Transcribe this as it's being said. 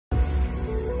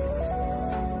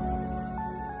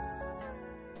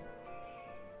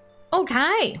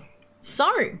Okay,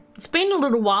 so it's been a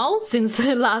little while since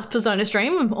the last Persona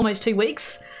stream, almost 2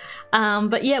 weeks.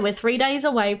 But yeah, we're 3 days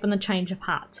away from the change of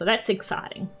heart, so that's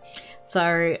exciting.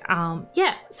 So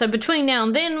yeah, so between now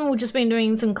and then we've just been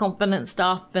doing some confident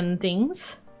stuff and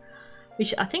things,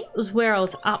 which I think was where I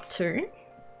was up to.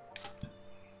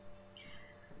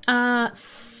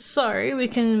 So we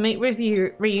can meet with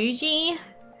Ryuji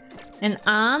and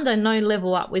Ann. They're no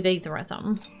level up with either of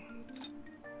them.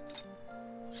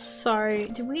 So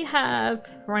do we have,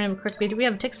 if I remember correctly, do we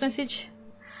have a text message?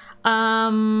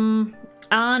 Ann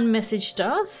messaged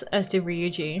us, as did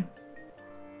Ryuji.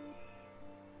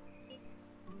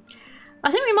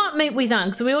 I think we might meet with Ann,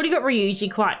 because we already got Ryuji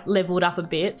quite leveled up a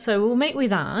bit, so we'll meet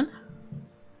with Ann.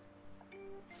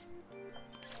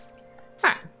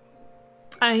 Alright.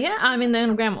 Oh yeah, I'm in the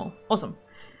underground mall. Awesome.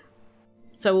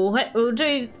 So we'll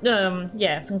do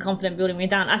yeah, some confident building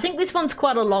with Ann. I think this one's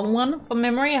quite a long one from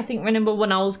memory. I think remember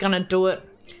when I was gonna do it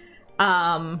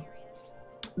a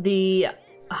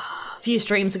few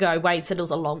streams ago, Wade said it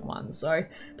was a long one, so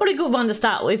probably a good one to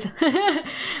start with. We'll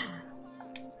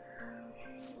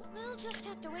just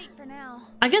have to wait for now.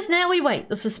 I guess now we wait.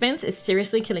 The suspense is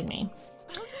seriously killing me.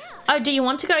 Oh, yeah. Oh, do you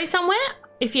want to go somewhere?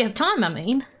 If you have time, I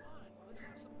mean.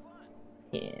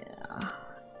 Yeah.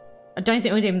 I don't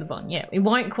think we're doing the bond. Yeah, we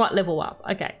won't quite level up.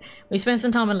 Okay. We spend some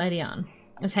time with Lady Ann.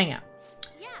 Let's hang out.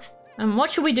 Yeah.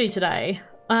 What should we do today?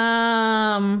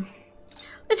 Let's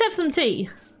have some tea.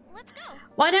 Let's go.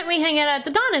 Why don't we hang out at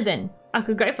the diner then? I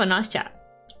could go for a nice chat.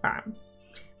 Alright.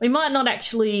 We might not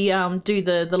actually do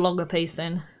the longer piece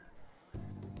then.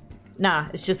 Nah,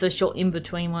 it's just a short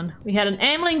in-between one. We had an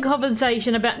ambling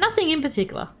conversation about nothing in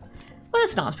particular. Well,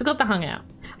 that's nice. We got the hung out.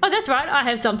 Oh, that's right. I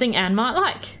have something Anne might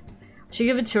like. Should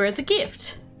give it to her as a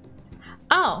gift.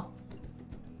 Oh.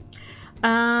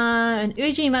 An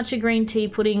uji matcha green tea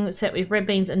pudding set with red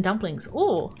beans and dumplings.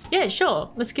 Oh, yeah,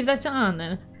 sure. Let's give that to Anne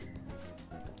then.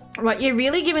 Right, you're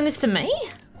really giving this to me?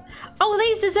 Oh,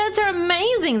 these desserts are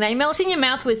amazing. They melt in your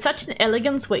mouth with such an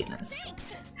elegant sweetness.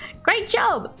 Great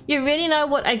job. You really know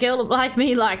what a girl like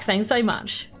me likes. Thanks so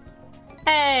much.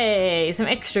 Hey, some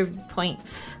extra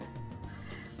points.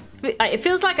 It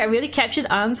feels like I really captured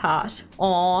Anne's heart.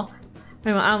 Aw.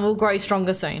 Anne will grow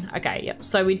stronger soon. Okay, yep.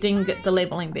 So we didn't get the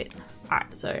labeling bit.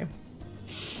 Alright, so.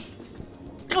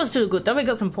 That was still good though. We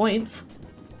got some points.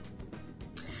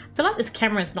 I feel like this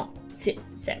camera's not set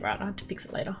right. I have to fix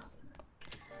it later.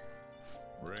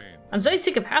 Rain. I'm so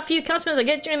sick of how few customers I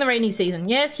get during the rainy season.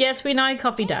 Yes, yes, we know,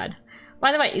 Coffee Dad.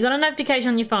 By the way, you got a notification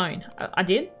on your phone. I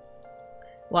did?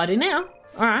 Well, I do now.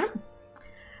 Alright.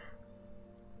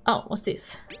 Oh, what's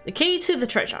this? The key to the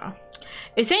treasure.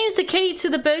 It seems the key to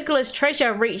the burglar's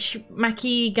treasure reached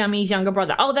Makigami's younger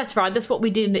brother. Oh, that's right. That's what we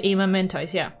did in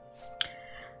Mementos, yeah.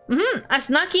 I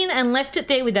snuck in and left it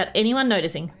there without anyone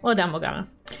noticing. Well done, Morgana.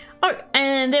 Oh,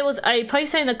 and there was a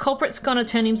post saying the culprit's gonna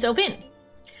turn himself in.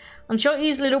 I'm sure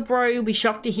his little bro will be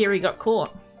shocked to hear he got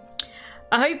caught.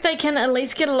 I hope they can at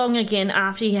least get along again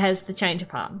after he has the change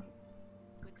of heart.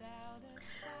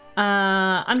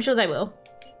 I'm sure they will.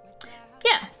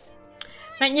 Yeah.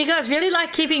 Man, you guys really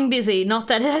like keeping busy, not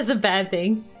that it is a bad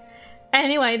thing.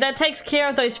 Anyway, that takes care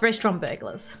of those restaurant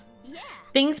burglars. Yeah.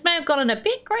 Things may have gotten a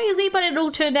bit crazy, but it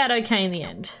all turned out okay in the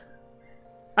end.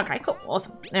 Okay, cool,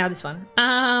 awesome. Now this one.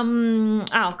 Oh,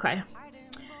 okay.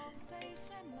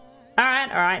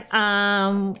 Alright.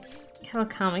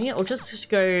 Kawakami, or just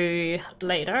go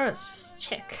later. Let's just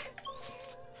check.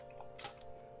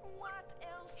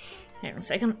 Hang on a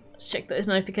second. Let's check those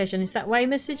notifications. Is that way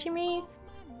messaging me?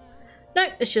 No,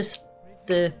 it's just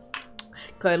the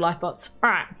code life bots.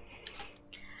 Alright.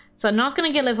 So I'm not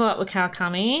gonna get level up with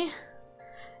Kawakami.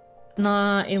 No,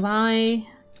 Iwai,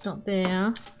 not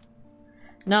there.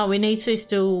 No, we need to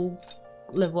still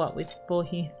level up with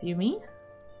Yumi.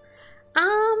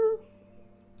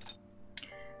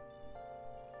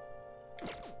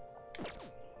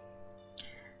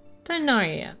 Don't know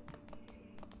yet.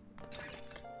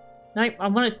 Nope, I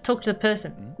want to talk to the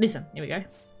person. Listen, here we go.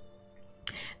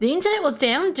 The internet was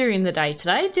down during the day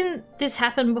today. Didn't this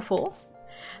happen before?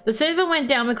 The server went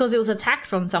down because it was attacked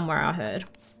from somewhere, I heard.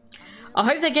 I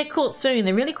hope they get caught soon.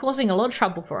 They're really causing a lot of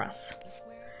trouble for us.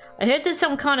 I heard there's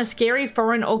some kind of scary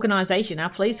foreign organisation. Our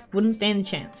police wouldn't stand a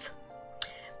chance.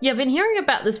 Yeah, I've been hearing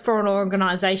about this foreign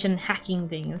organisation hacking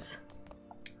things.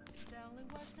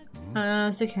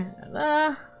 So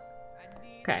Canada.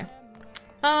 Okay.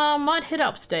 Might head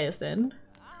upstairs then.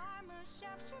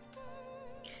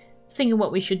 Just thinking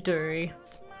what we should do.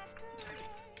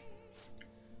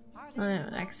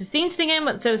 Access the internet again,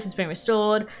 but the service has been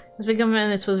restored. As we confirm,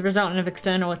 this was a result of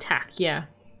external attack. Yeah.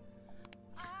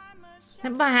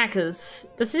 Sent by hackers.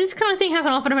 Does this kind of thing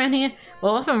happen often around here?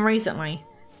 Well, often recently.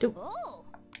 Do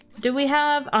we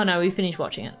have... Oh no, we finished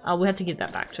watching it. Oh, we had to give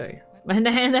that back too. I had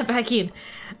to hand that back in.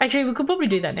 Actually, we could probably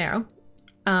do that now.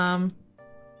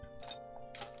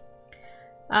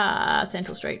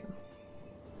 Central Street.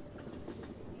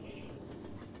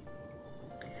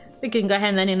 We can go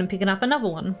hand that in and pick up another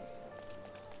one.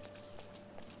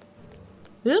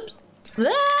 Oops.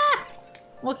 Ah!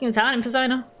 Walking is hard in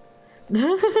Persona.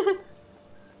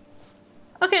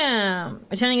 Okay,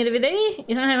 returning a DVD.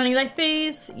 You don't have any late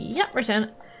fees. Yep, return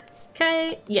it.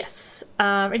 Okay, yes.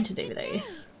 Rent a DVD.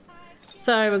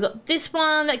 So we've got this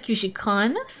one that gives you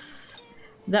kindness.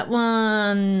 That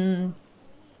one.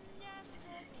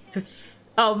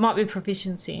 Oh, it might be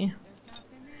proficiency.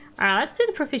 Alright, let's do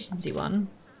the proficiency one.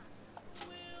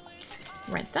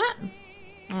 Rent that.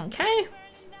 Okay.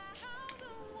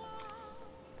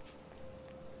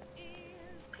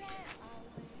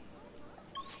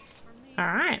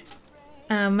 Alright.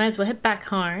 May as well head back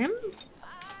home.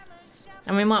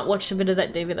 And we might watch a bit of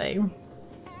that DVD.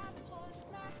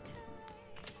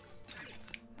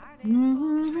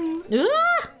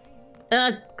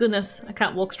 Ah! Goodness, I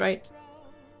can't walk straight.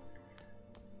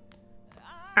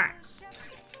 Alright.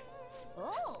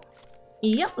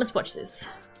 Yep, let's watch this.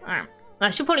 Alright. I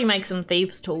should probably make some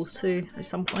thieves' tools too at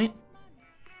some point.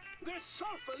 There's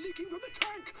sulfur leaking from the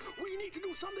tank. We need to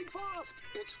do something fast.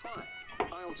 It's fine.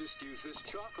 I'll just use this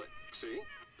chocolate. See?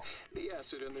 The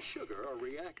acid and the sugar are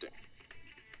reacting.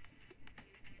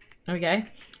 There we go.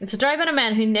 It's a story about a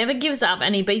man who never gives up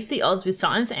and he beats the odds with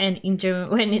science and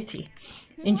ingenuity.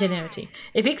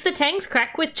 He fixed the tank's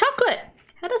crack with chocolate.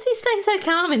 How does he stay so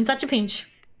calm in such a pinch?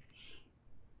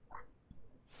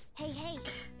 Hey.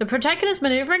 The protagonist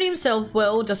maneuvered himself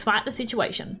well despite the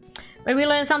situation. Maybe we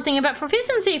learn something about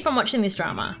proficiency from watching this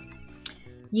drama.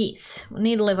 Yes, we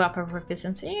need to live up our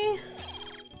proficiency.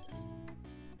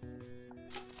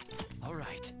 All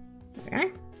right.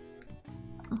 Okay.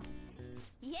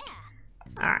 Yeah.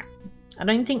 Alright. I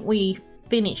don't think we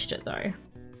finished it though.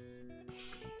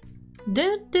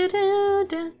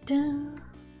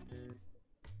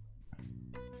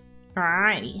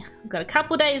 Alrighty. We've got a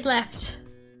couple days left.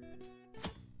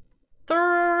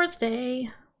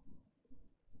 Thursday.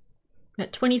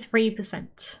 At 23%.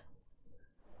 It's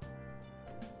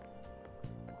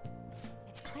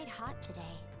quite hot today.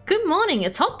 Good morning,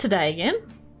 it's hot today again.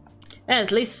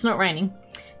 At least it's not raining.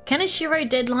 Kaneshiro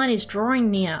deadline is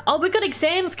drawing near. Oh, we've got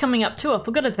exams coming up too, I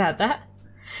forgot about that.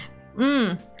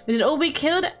 Did it all be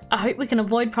killed? I hope we can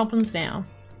avoid problems now.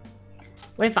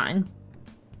 We're fine.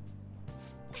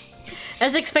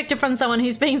 As expected from someone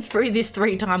who's been through this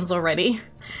 3 times already.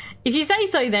 If you say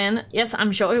so then, yes,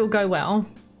 I'm sure it will go well.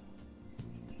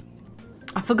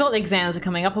 I forgot the exams are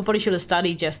coming up. I probably should have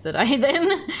studied yesterday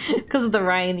then. Because of the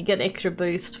rain, you get an extra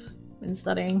boost when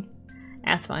studying.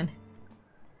 That's fine.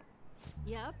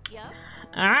 Yep.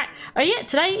 Alright. Oh yeah,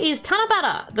 today is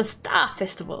Tanabata, the Star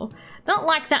Festival. Not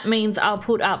like that means I'll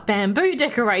put up bamboo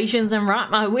decorations and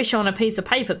write my wish on a piece of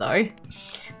paper though.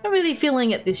 Not really feeling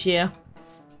it this year.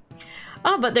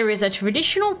 Oh, but there is a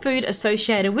traditional food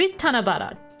associated with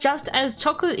Tanabata, just as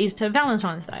chocolate is to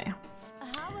Valentine's Day.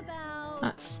 How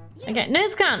about... Okay,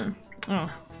 Nerdscan.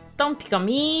 Oh, don't pick on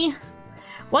me.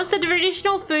 What's the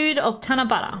traditional food of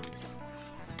Tanabata?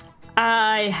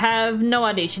 I have no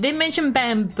idea. She didn't mention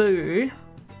bamboo.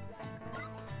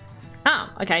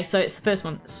 Ah, okay, so it's the first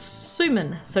one.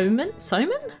 Suman.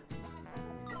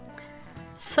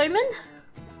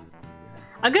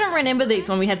 I'm gonna remember these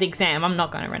when we had the exam. I'm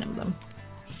not gonna remember them.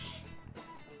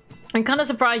 I'm kind of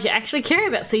surprised you actually care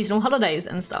about seasonal holidays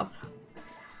and stuff.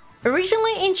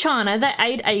 Originally in China, they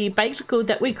ate a baked good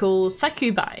that we call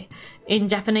sakubai in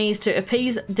Japanese to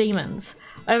appease demons.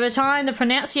 Over time, the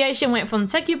pronunciation went from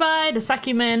sakubai to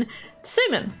sakumen to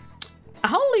suman. A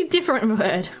wholly different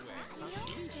word.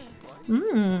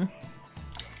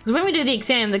 Because when we do the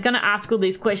exam, they're going to ask all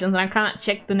these questions and I can't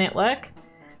check the network.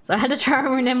 So I had to try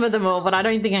and remember them all, but I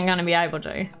don't think I'm going to be able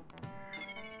to.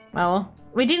 Well,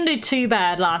 we didn't do too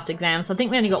bad last exam, so I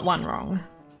think we only got 1 wrong.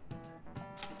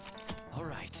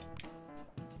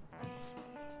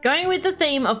 Going with the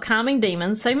theme of calming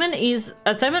demons, summon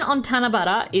on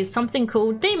Tanabata is something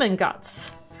called Demon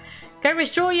Guts. Go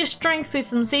restore your strength with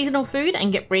some seasonal food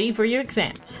and get ready for your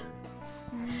exams.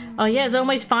 Oh yeah, it's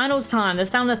almost finals time. They're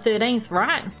starting on the 13th,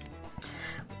 right?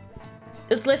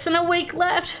 There's less than a week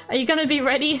left. Are you going to be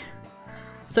ready?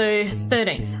 So,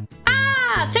 13th.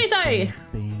 Ah! Chaso!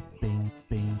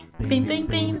 Beam, beam,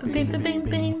 beam, beam, beam, beam,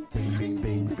 beams.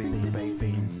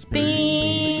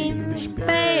 Beans,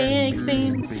 baked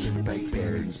beans.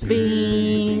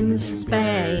 Beans,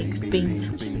 baked beans.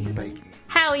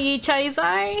 How How are you,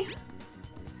 Chozo?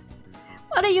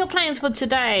 What are your plans for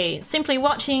today? Simply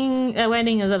watching a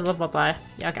wedding, blah blah blah blah.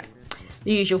 Yeah, okay.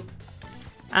 The usual.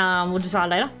 We'll decide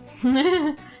later.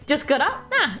 Just got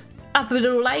up. Up a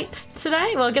little late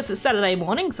today. Well, I guess it's Saturday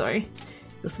morning, so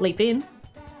just sleep in.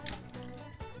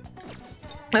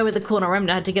 Over the corner room,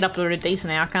 I had to get up at a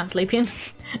decent hour. I can't sleep in.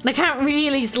 And I can't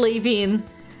really sleep in.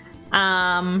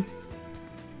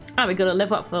 Oh, we got a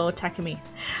level up for Takumi.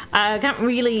 I can't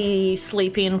really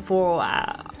sleep in for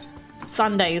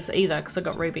Sundays either because I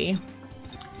got Ruby.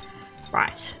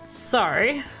 Right,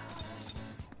 so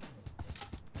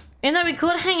even though we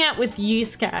could hang out with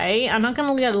Yusuke, I'm not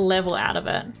going to get a level out of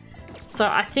it. So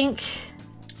I think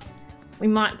we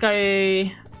might go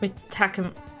with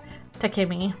Takumi.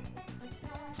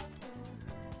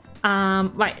 Wait,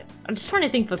 I'm just trying to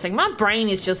think for a second. My brain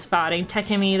is just farting.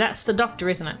 Takumi, that's the doctor,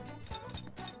 isn't it?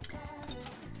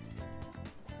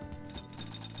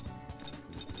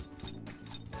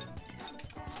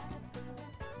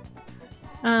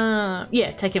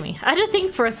 Yeah, Takumi. I had to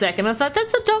think for a second. I was like,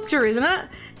 that's the doctor, isn't it?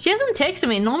 She hasn't texted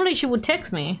me. Normally she would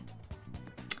text me.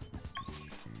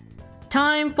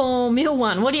 Time for meal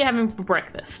one. What are you having for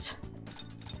breakfast?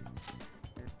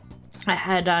 I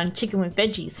had chicken with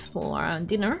veggies for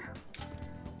dinner.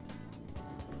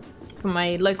 From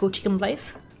my local chicken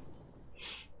place.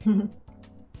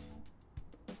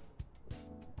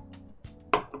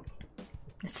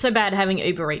 It's so bad having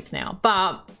Uber Eats now.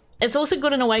 But it's also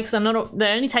good in a way because I'm not the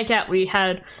only takeout we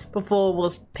had before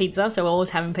was pizza, so we're always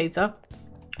having pizza.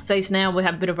 So now we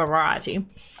have a bit of a variety.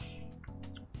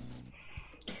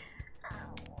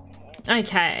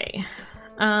 Okay,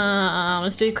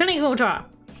 let's do clinical trial.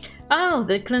 Oh,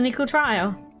 the clinical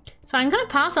trial. So I'm gonna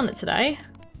pass on it today.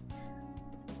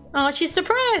 Oh, she's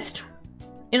depressed.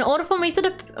 In order for me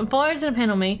to avoid to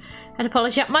depend on me, I had to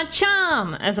polish up my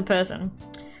charm as a person.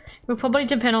 It would probably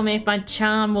depend on me if my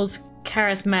charm was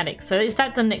charismatic. So is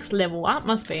that the next level up?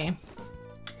 Must be.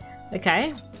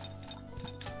 Okay.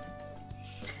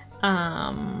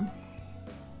 How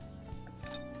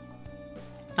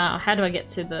do I get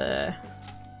to the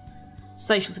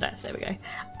social stats? There we go.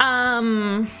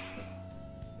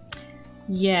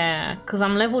 Yeah, because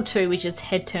I'm level 2, which is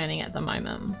head turning at the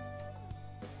moment.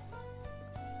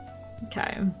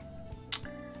 Okay.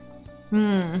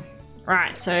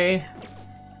 Right, so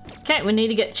okay, we need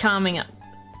to get charming up.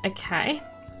 Okay.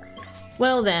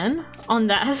 Well then, on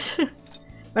that,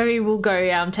 maybe we'll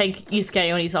go take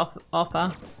Yusuke on his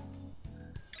offer.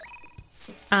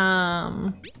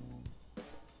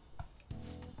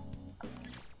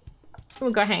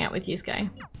 We'll go hang out with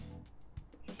Yusuke.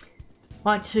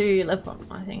 Like to level up,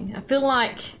 I think. I feel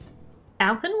like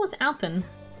Alpen was Alpen.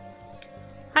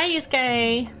 Hi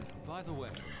Yusuke. By the way,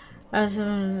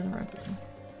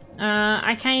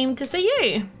 I came to see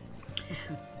you.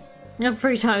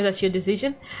 Every time that's your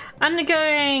decision.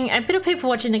 Undergoing a bit of people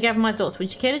watching to gather my thoughts.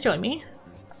 Would you care to join me?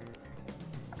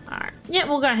 Alright. Yeah,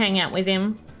 we'll go hang out with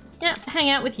him. Yeah, hang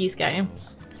out with Yusuke.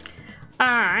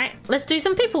 Alright, let's do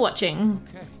some people watching.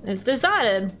 okay. It's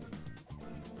decided.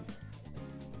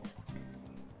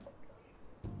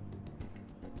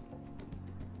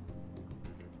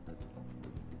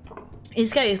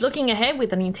 Yusuke is looking ahead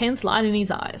with an intense light in his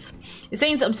eyes. It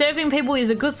seems observing people is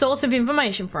a good source of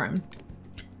information for him.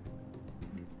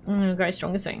 I'm gonna go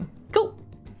stronger soon. Cool.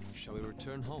 Shall we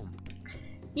return home?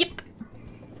 Yep.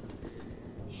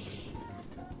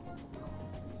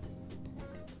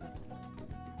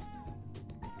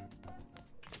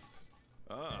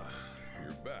 Ah,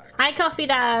 you're back. Hi, Coffee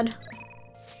Dad.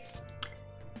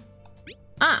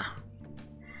 Ah.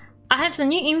 I have some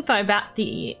new info about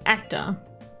the actor.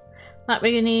 Like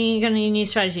we're gonna need a new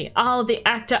strategy. Oh, the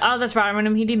actor. Oh, that's right. I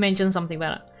remember he did mention something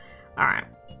about it. Alright.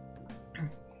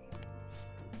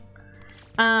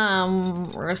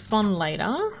 Respond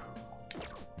later.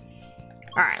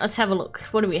 Alright, let's have a look.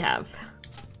 What do we have?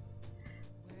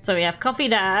 So we have Coffee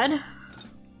Dad.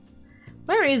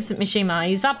 Where is Mishima?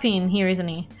 He's up in here, isn't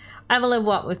he? I have a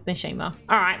level up with Mishima.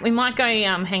 Alright, we might go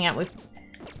hang out with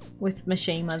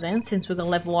Mishima then, since we're gonna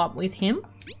level up with him.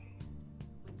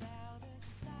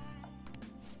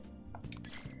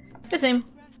 There's him.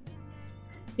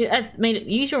 Meet at the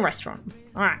usual restaurant.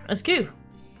 Alright, let's go.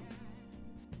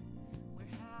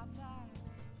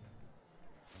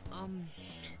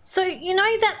 So, you know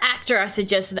that actor I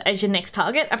suggested as your next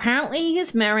target? Apparently he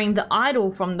is marrying the idol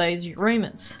from those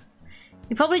rumors.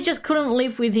 He probably just couldn't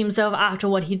live with himself after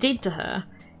what he did to her.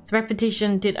 His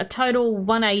reputation did a total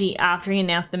 180 after he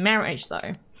announced the marriage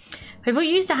though. People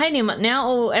used to hate him, but now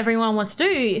all everyone wants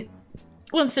to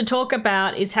talk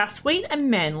about is how sweet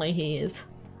and manly he is.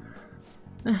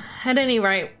 At any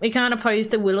rate, we can't oppose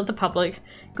the will of the public.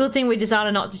 Good thing we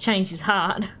decided not to change his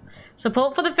heart.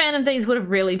 Support for the Phantom Thieves would have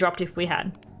really dropped if we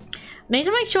had. We need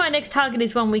to make sure our next target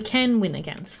is one we can win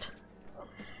against.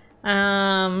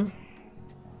 I'm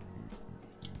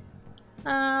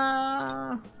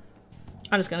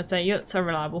just going to say you're so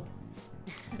reliable.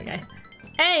 Okay.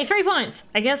 Hey, 3 points!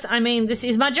 I mean, this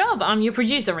is my job. I'm your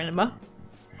producer, remember?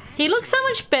 He looks so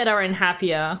much better and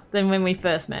happier than when we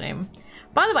first met him.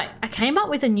 By the way, I came up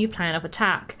with a new plan of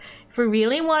attack. If we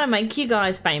really want to make you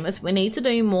guys famous, we need to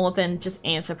do more than just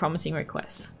answer promising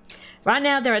requests. Right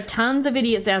now, there are tons of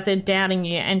idiots out there doubting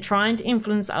you and trying to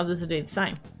influence others to do the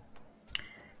same.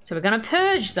 So we're going to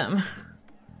purge them.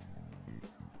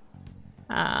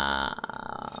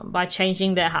 By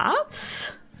changing their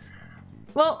hearts?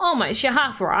 Well, almost. You're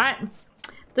half right.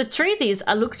 The truth is,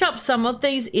 I looked up some of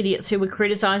these idiots who were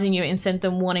criticizing you and sent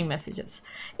them warning messages.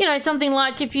 You know, something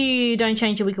like, if you don't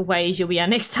change your wicked ways, you'll be our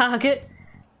next target.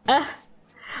 I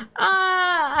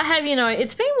have, you know,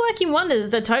 it's been working wonders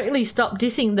that totally stopped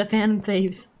dissing the Phantom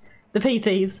Thieves. The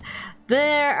P-Thieves.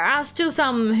 There are still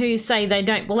some who say they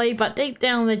don't believe, but deep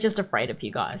down they're just afraid of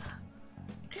you guys.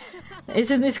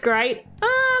 Isn't this great? A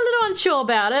little unsure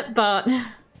about it, but...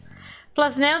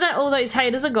 Plus, now that all those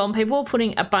haters are gone, people are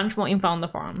putting a bunch more info on the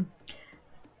forum.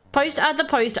 Post, add the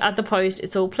post, add the post.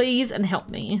 It's all please and help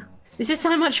me. This is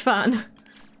so much fun.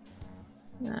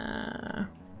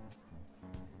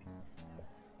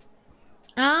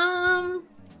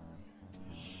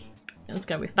 It's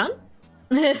gonna be fun.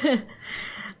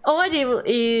 All I do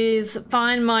is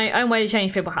find my own way to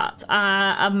change people's hearts.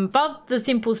 Above the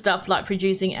simple stuff like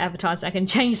producing advertising, I can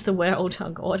change the world. Oh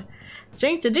god.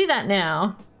 Strength to do that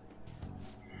now.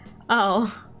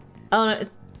 Oh no,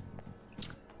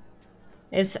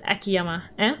 it's Akiyama,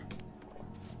 eh?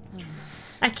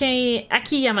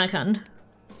 Akiyama-kun.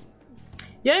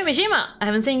 Yo, Mishima! I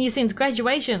haven't seen you since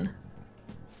graduation.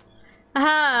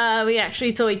 Aha, we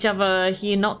actually saw each other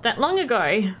here not that long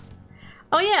ago.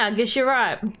 Oh yeah, I guess you're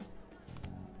right.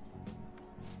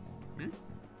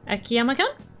 Akiyama-kun?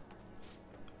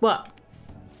 What?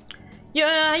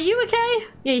 Are you okay?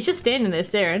 Yeah, he's just standing there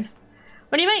staring.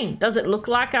 What do you mean? Does it look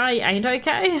like I ain't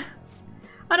okay?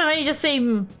 I don't know, you just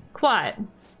seem quiet.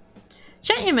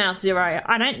 Shut your mouth, Zero.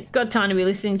 I don't got time to be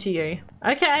listening to you.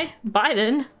 Okay, bye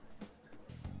then.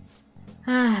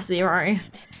 Zero.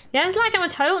 Yeah, it's like I'm a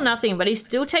total nothing, but he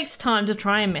still takes time to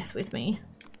try and mess with me.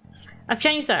 I've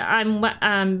changed though.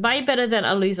 I'm way better than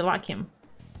a loser like him.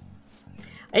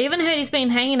 I even heard he's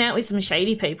been hanging out with some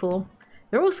shady people.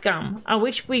 They're all scum. I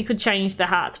wish we could change their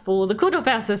hearts for the good of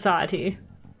our society.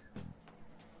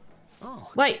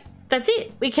 Oh. Wait, that's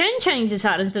it. We can change his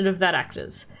heart instead of that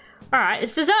actor's. Alright,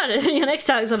 it's decided. Your next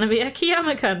target's gonna be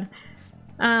Akiyama-kun.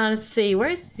 Let's see, where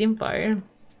is his info?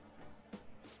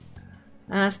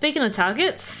 Speaking of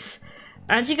targets,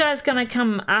 aren't you guys gonna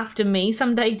come after me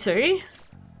someday too?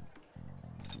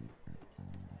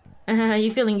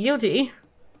 You feeling guilty?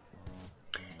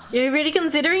 You really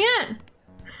considering it?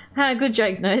 Good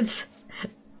joke, nerds.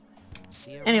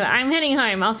 Anyway, I'm heading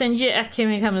home. I'll send you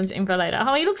Akiyama-kun's info later.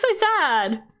 Oh, he looks so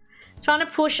sad. Trying to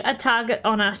push a target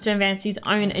on us to advance his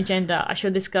own agenda. I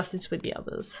should discuss this with the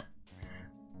others.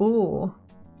 Ooh.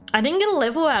 I didn't get a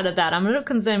level out of that. I'm a little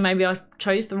concerned maybe I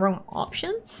chose the wrong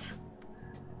options.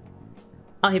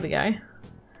 Oh, here we go.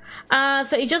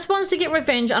 So he just wants to get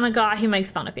revenge on a guy who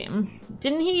makes fun of him.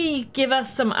 Didn't he give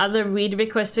us some other weird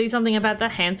request to do something about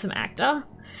that handsome actor?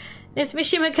 Is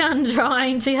Mishima-kun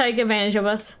trying to take advantage of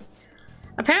us?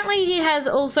 Apparently he has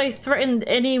also threatened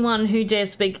anyone who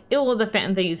dares speak ill of the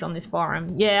Phantom Thieves on this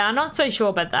forum. Yeah, I'm not so sure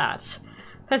about that.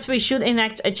 Perhaps we should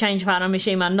enact a change part on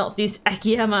Mishima, not this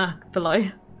Akiyama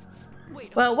fellow.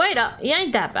 Well, wait up. He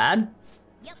ain't that bad.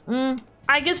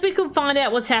 I guess we could find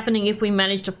out what's happening if we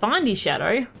manage to find his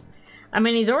shadow. I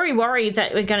mean, he's already worried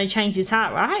that we're going to change his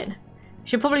heart, right?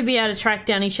 Should probably be able to track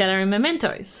down his shadow in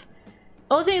mementos.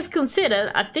 All things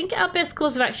considered, I think our best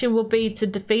course of action will be to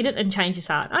defeat it and change his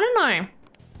heart. I don't know.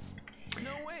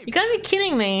 You gotta be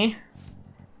kidding me.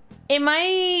 It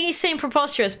may seem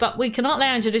preposterous, but we cannot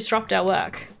allow him to disrupt our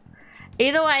work.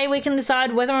 Either way, we can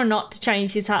decide whether or not to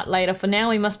change his heart later. For now,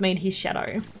 we must meet his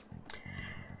shadow.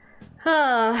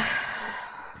 Yeah,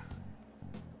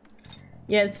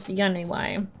 it's the only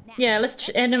way. Yeah, let's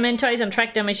end mementos and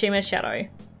track down Mishima's shadow.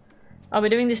 Are we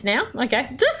doing this now?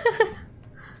 Okay.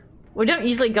 We don't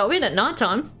usually go in at night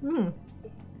time.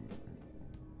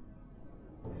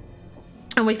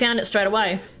 And we found it straight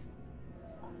away.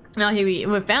 Oh, here we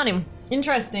found him.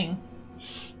 Interesting.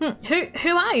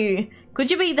 Who are you? Could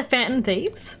you be the Phantom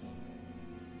Thieves?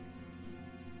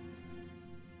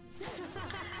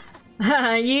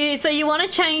 So you want to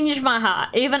change my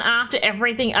heart even after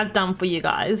everything I've done for you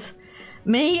guys?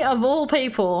 Me of all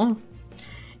people.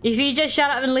 If you just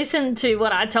shut up and listen to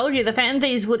what I told you, the Phantom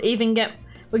Thieves would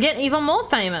get even more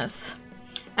famous.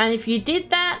 And if you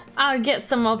did that, I would get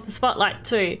some of the spotlight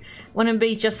too. Wouldn't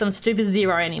be just some stupid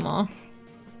zero anymore.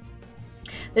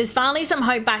 There's finally some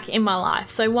hope back in my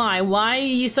life. So why? Why are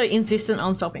you so insistent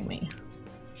on stopping me?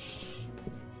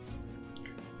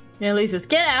 Yeah, losers,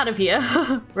 get out of here.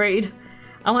 Reed.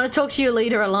 I want to talk to your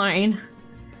leader alone.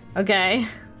 Okay.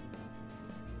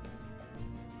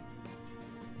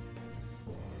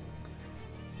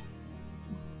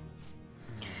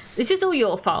 This is all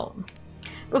your fault.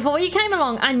 Before you came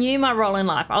along, I knew my role in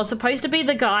life. I was supposed to be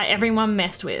the guy everyone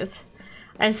messed with.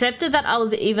 I accepted that I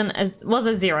was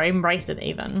a zero, embraced it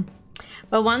even.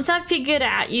 But once I figured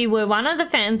out you were one of the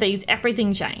Phantom Thieves,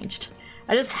 everything changed.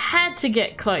 I just had to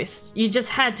get close. You just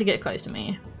had to get close to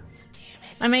me.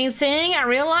 I mean, seeing a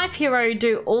real life hero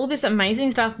do all this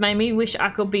amazing stuff made me wish I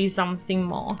could be something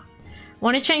more. I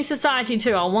want to change society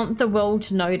too. I want the world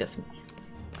to notice me.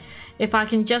 If I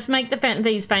can just make the Phantom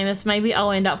Thieves famous, maybe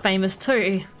I'll end up famous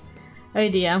too. Oh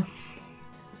dear.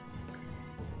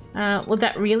 Would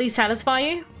that really satisfy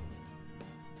you?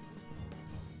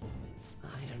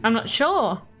 I'm not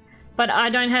sure, but I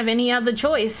don't have any other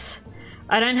choice.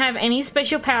 I don't have any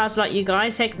special powers like you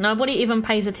guys. Heck, nobody even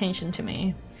pays attention to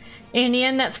me. In the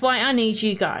end, that's why I need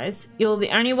you guys. You're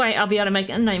the only way I'll be able to make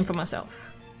a name for myself.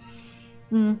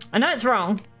 I know it's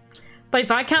wrong, but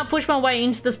if I can't push my way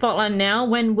into the spotlight now,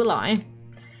 when will I?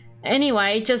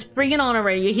 Anyway, just bring it on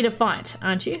already. You're here to fight,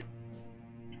 aren't you?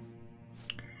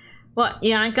 What,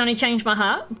 you aren't going to change my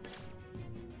heart?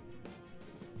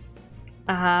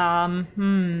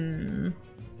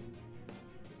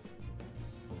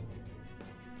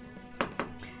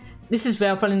 This is where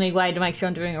I'll probably need a way to make sure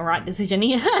I'm doing a right decision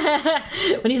here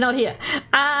when he's not here.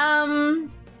 I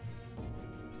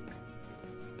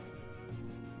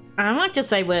might just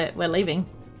say we're leaving.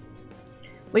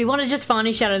 We want to just find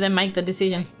each other, then make the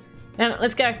decision.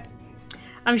 Let's go.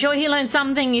 I'm sure he learned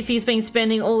something if he's been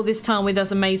spending all this time with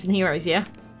us amazing heroes, yeah?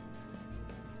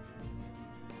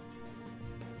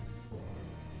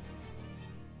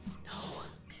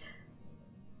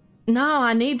 No,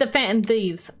 I need the Phantom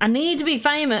Thieves. I need to be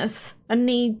famous. I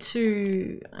think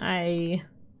you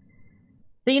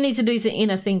need to do some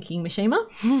inner thinking, Mishima.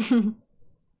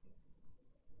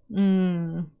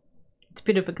 It's a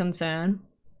bit of a concern.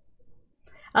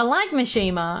 I like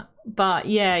Mishima, but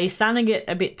yeah, he's starting to get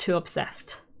a bit too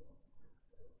obsessed.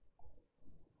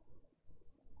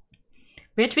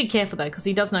 We have to be careful though, because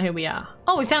he does know who we are.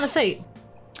 Oh, we found a seat.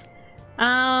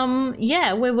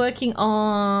 Yeah, we're working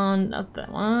on not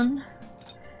that one.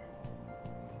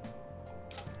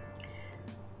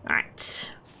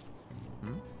 Alright.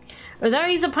 Although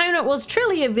his opponent was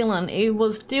truly a villain, he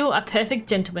was still a perfect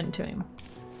gentleman to him.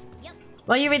 Yep.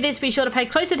 While you read this, be sure to pay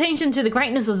close attention to the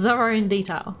greatness of Zoro in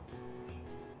detail.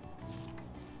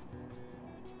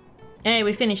 Hey,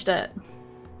 we finished it.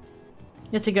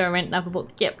 You have to go rent another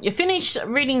book. Yep, you finished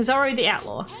reading Zoro the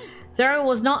Outlaw. Zoro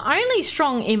was not only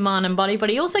strong in mind and body, but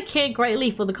he also cared greatly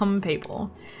for the common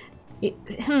people.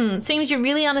 Seems you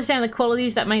really understand the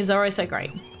qualities that made Zoro so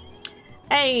great.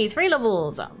 Hey, 3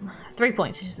 levels. 3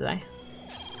 points, I should say.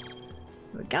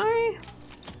 There we go.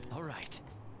 Alright.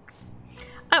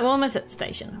 Oh, we're almost at the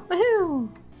station. Woohoo!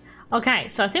 Okay,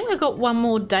 so I think we've got one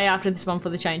more day after this one for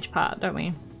the change part, don't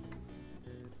we?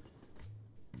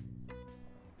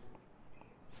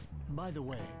 By the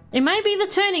way, It may be the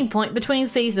turning point between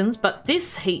seasons, but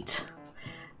this heat.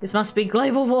 This must be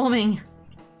global warming.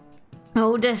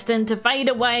 All destined to fade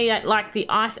away like the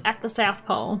ice at the South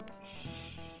Pole.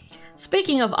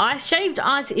 Speaking of ice, shaved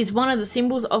ice is one of the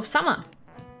symbols of summer.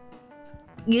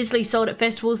 Usually sold at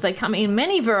festivals, they come in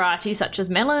many varieties such as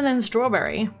melon and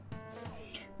strawberry.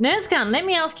 Nerdscan, let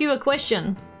me ask you a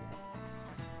question.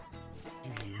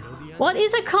 What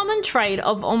is a common trait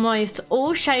of almost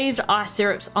all shaved ice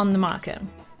syrups on the market?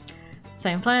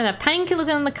 Same flavor. The painkillers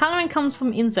and the colouring comes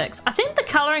from insects. I think the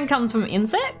colouring comes from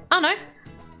insects. Oh no,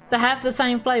 they have the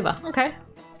same flavour. Okay.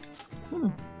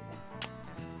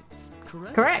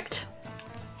 Correct.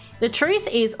 The truth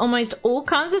is almost all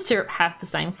kinds of syrup have the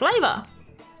same flavour.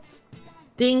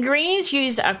 The ingredients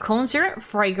used are corn syrup,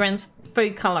 fragrance,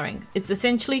 food colouring. It's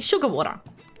essentially sugar water.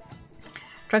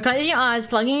 Try closing your eyes,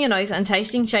 plugging your nose and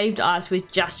tasting shaved ice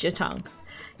with just your tongue.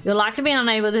 You'll likely be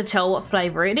unable to tell what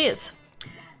flavour it is.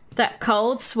 That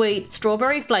cold, sweet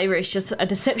strawberry flavour is just a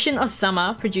deception of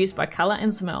summer produced by colour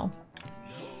and smell.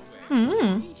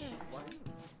 Nice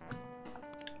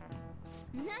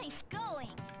going.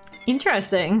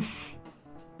 Interesting.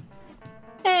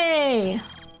 Hey!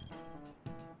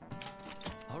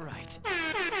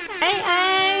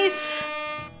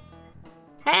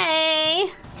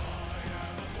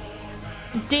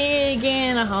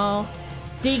 Digging a hole.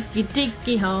 Diggy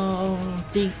diggy hole.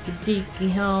 Diggy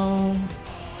diggy hole.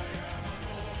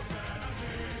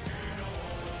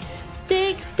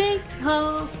 Dig dig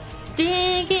hole.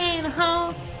 Digging a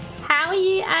hole. How are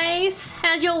you, Ace?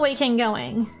 How's your weekend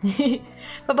going?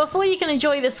 But before you can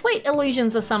enjoy the sweet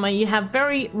illusions of summer, you have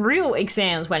very real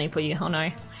exams waiting for you. Oh no.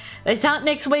 They start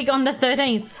next week on the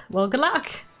 13th. Well, good luck.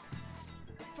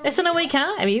 Less than a week,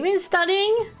 huh? Have you been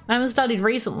studying? I haven't studied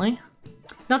recently.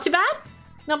 Not too bad?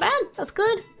 Not bad? That's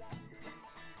good.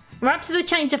 We're up to the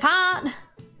change of heart.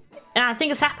 I think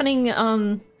it's happening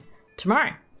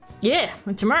tomorrow. Yeah,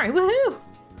 tomorrow. Woohoo!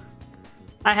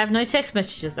 I have no text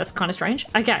messages. That's kind of strange.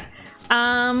 Okay.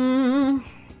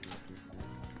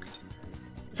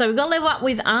 So we've got to level up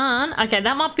with Arn. Okay,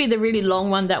 that might be the really long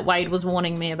one that Wade was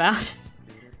warning me about.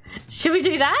 Should we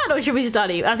do that or should we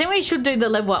study? I think we should do the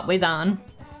level up with Arn.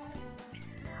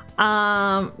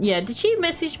 Yeah, did she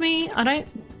message me? I don't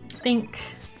think...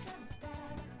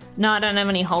 No, I don't have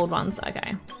any hold ones.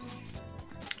 Okay.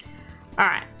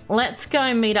 Alright, let's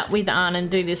go meet up with Arn and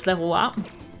do this level up.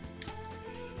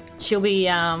 She'll be,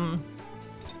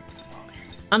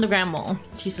 underground mall.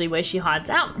 It's usually where she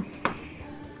hides out.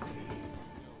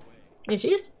 Here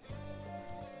she is.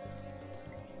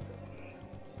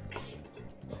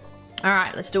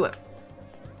 Alright, let's do it.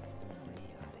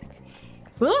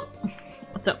 Whoop!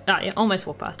 Oh yeah, almost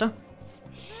walked past her.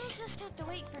 We'll just have to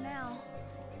wait for now.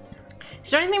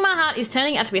 So I don't think my heart is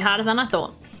turning out to be harder than I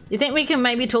thought. You think we can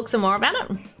maybe talk some more about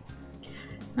it?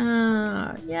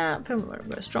 Yeah,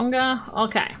 we're stronger.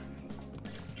 Okay.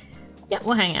 Yeah,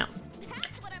 we'll hang out.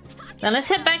 Now let's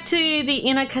head back to the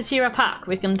inner Kaneshiro Park.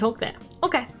 We can talk there.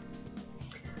 Okay.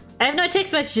 I have no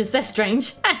text messages. That's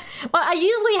strange. Well, I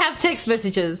usually have text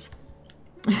messages.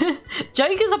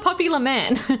 Joke is a popular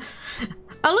man.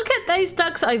 Oh, look at those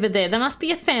ducks over there. They must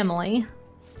be a family.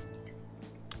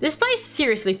 This place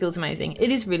seriously feels amazing.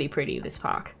 It is really pretty, this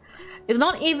park. It's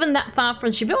not even that far from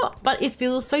Shibuya, but it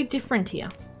feels so different here.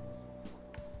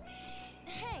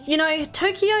 Hey. You know,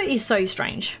 Tokyo is so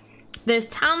strange. There's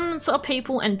tons of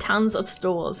people and tons of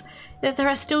stores, yet there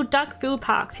are still duck-filled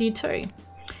parks here too.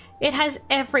 It has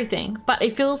everything, but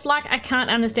it feels like I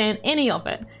can't understand any of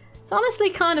it. It's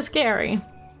honestly kind of scary.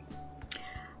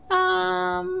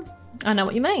 I know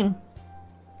what you mean.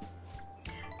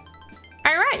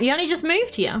 Alright, you only just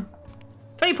moved here.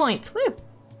 3 points, woo.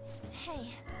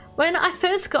 Hey. When I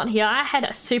first got here, I had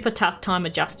a super tough time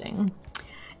adjusting.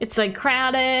 It's so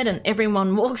crowded and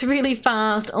everyone walks really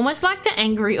fast, almost like they're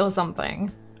angry or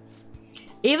something.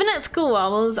 Even at school, I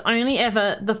was only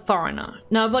ever the foreigner.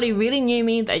 Nobody really knew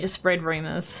me, they just spread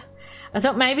rumors. I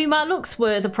thought maybe my looks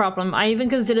were the problem. I even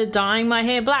considered dyeing my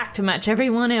hair black to match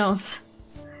everyone else.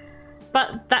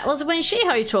 But that was when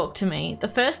Shiho talked to me. The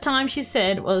first time she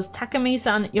said was,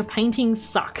 "Takumi-san, your paintings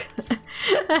suck."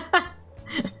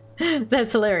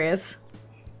 That's hilarious.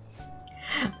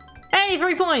 Hey,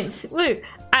 3 points! Woo!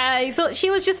 I thought she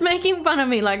was just making fun of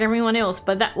me like everyone else,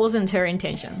 but that wasn't her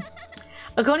intention.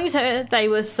 According to her, they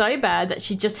were so bad that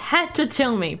she just had to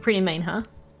tell me. Pretty mean, huh?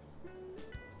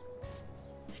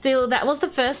 Still, that was the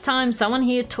first time someone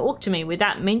here talked to me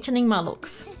without mentioning my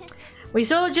looks. We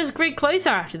sort of just grew closer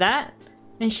after that,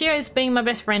 and Shiro's been my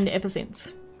best friend ever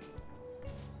since.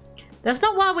 That's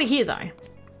not why we're here though.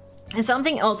 There's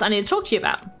something else I need to talk to you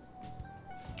about.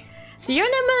 Do you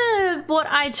remember what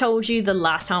I told you the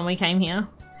last time we came here?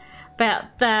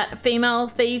 About that female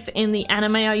thief in the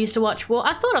anime I used to watch? Well,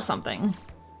 I thought of something.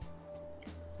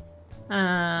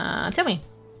 Tell me.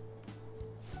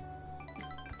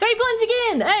 3 points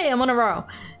again! Hey, I'm on a roll.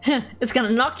 It's gonna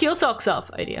knock your socks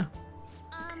off. Oh dear.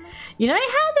 You know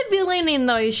how the villain in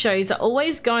those shows are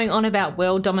always going on about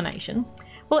world domination?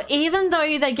 Well, even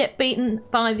though they get beaten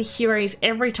by the heroes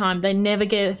every time, they never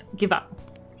give up.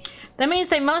 That means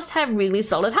they must have really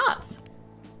solid hearts.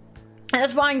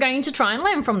 That's why I'm going to try and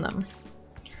learn from them.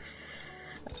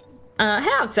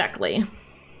 How exactly?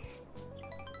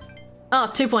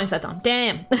 Oh, 2 points that time.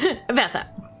 Damn. About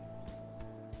that.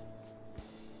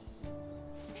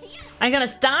 I'm gonna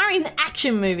star in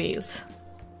action movies.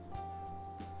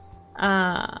 You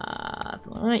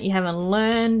haven't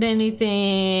learned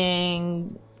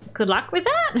anything. Good luck with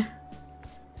that.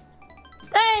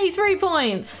 Hey, 3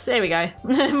 points. There we go.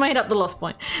 Made up the lost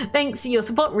point. Thanks, your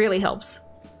support really helps.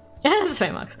 That's 3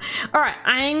 marks. Alright,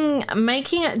 I'm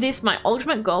making this my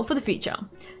ultimate goal for the future.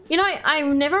 You know, I've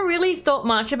never really thought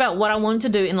much about what I wanted to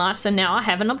do in life, so now I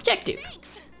have an objective.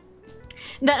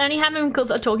 That only happened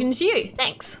because I'm talking to you.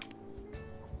 Thanks.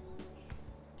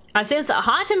 I sense a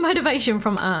heightened motivation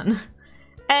from Ann.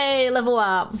 Hey, level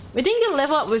up. We didn't get a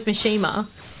level up with Mishima,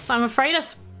 so I'm afraid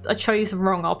I chose the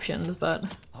wrong options, but...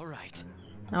 All right.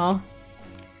 Oh.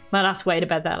 Might ask Wade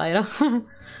about that later.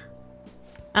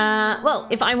 Well,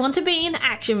 if I want to be in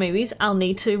action movies, I'll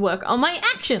need to work on my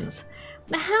actions.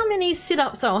 Now, how many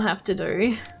sit-ups I'll have to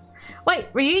do?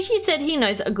 Wait, Ryuji said he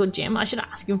knows a good gym. I should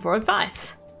ask him for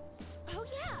advice. Oh,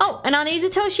 yeah. Oh, and I need to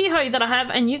tell Shiho that I have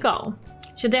a new goal.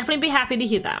 She'll definitely be happy to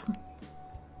hear that.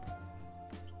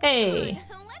 Hey. Good.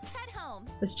 Let's head home.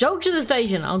 Let's jog to the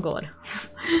station. Oh, God.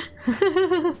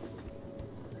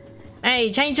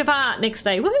 Hey, change of heart next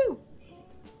day. Woohoo!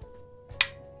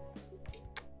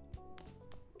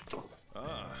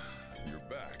 You're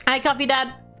back. Hey, Coffee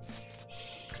Dad.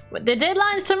 The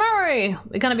deadline's tomorrow.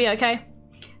 We're gonna be okay.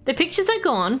 The pictures are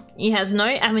gone. He has no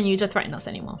avenue to threaten us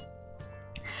anymore.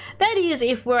 That is,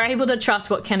 if we're able to trust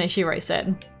what Kaneshiro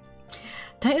said.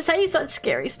 Don't say such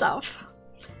scary stuff.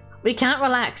 We can't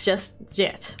relax just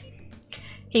yet.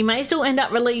 He may still end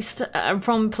up released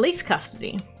from police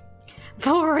custody.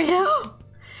 For real?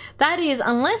 That is,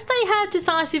 unless they have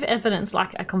decisive evidence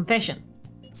like a confession.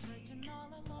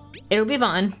 It'll be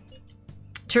fine.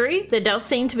 True, there does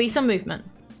seem to be some movement.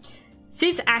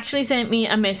 Sis actually sent me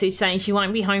a message saying she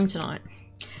won't be home tonight.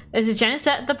 There's a chance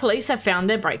that the police have found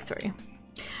their breakthrough.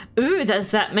 Ooh,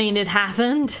 does that mean it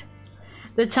happened?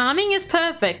 The timing is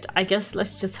perfect. I guess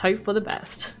let's just hope for the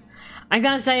best. I'm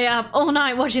gonna stay up all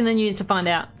night watching the news to find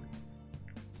out.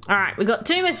 Alright, we got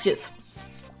 2 messages.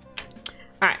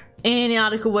 Alright, any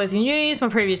article worthy news? My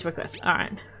previous request.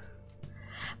 Alright.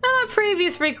 My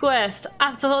previous request.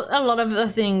 I've thought a lot of the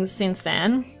things since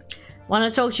then. Want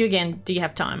to talk to you again. Do you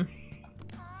have time?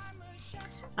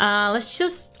 Let's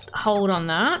just hold on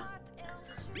that.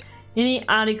 Any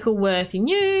article worthy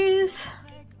news?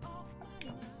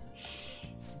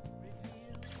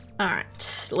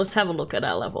 Alright, let's have a look at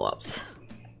our level ups.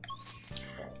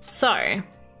 So,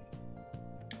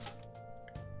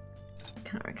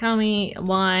 Karakami,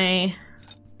 why?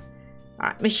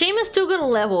 Alright, Mishima's still got a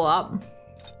level up.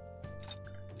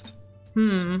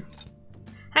 Hey,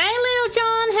 Lil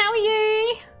John, how are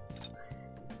you?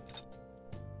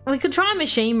 We could try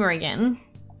Mishima again.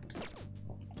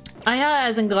 Aya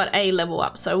hasn't got a level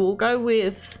up, so we'll go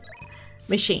with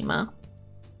Mishima.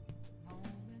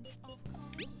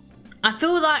 I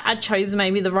feel like I chose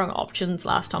maybe the wrong options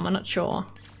last time, I'm not sure.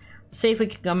 Let's see if we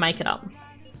can go make it up.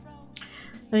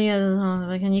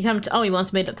 Can you come to— oh, he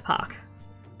wants to meet at the park.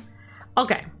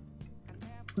 Okay.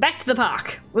 Back to the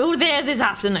park. We were there this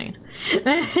afternoon.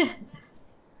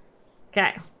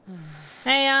 Okay.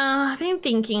 Hey, I've been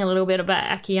thinking a little bit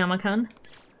about Akiyama-kun.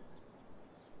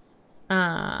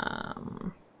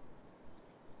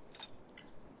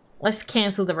 Let's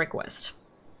cancel the request.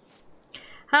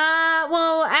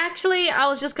 Well, actually, I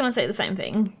was just gonna say the same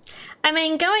thing. I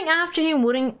mean, going after him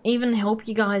wouldn't even help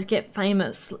you guys get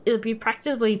famous. It would be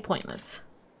practically pointless.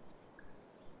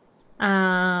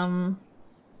 Stop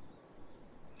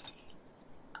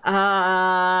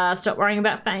worrying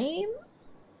about fame?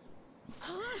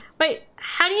 Wait,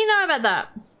 how do you know about that?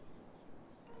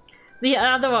 The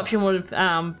other option would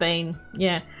have been,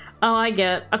 yeah. Oh, I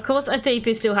get it. Of course, a thief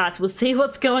who still hearts will see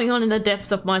what's going on in the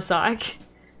depths of my psyche.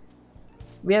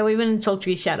 Yeah, we went and talked to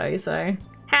his shadow, so.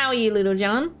 How are you, Little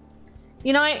John?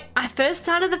 You know, I first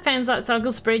started the fansite so I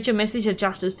could spread your message of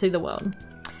justice to the world.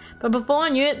 But before I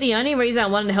knew it, the only reason I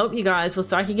wanted to help you guys was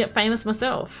so I could get famous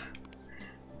myself.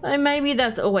 So maybe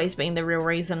that's always been the real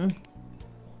reason.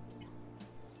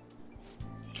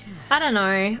 I don't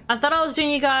know. I thought I was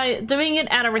doing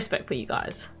it out of respect for you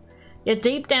guys. Yet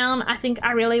deep down, I think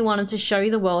I really wanted to show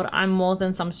the world I'm more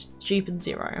than some stupid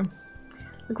zero.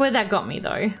 Look where that got me,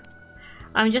 though.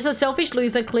 I'm just a selfish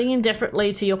loser clinging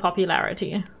desperately to your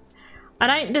popularity. I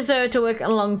don't deserve to work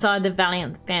alongside the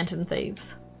valiant Phantom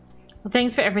Thieves. Well,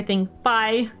 thanks for everything.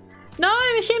 Bye. No,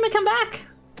 Mishima, come back.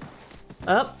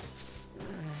 Oh.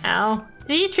 Ow.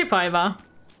 Did you trip over?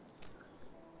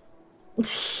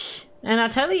 And I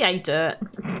totally ate dirt.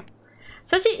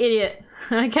 Such an idiot.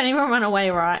 I can't even run away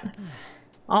right.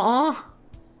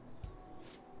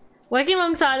 Working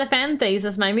alongside the Phantom Thieves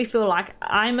has made me feel like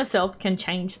I myself can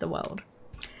change the world.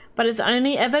 But it's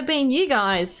only ever been you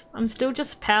guys. I'm still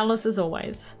just powerless as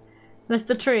always. That's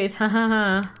the truth. Ha ha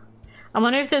ha. I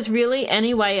wonder if there's really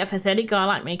any way a pathetic guy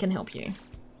like me can help you.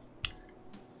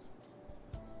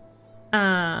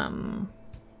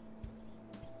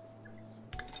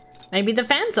 Maybe the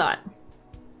fan site.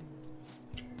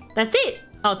 That's it.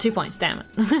 Oh, 2 points, damn it.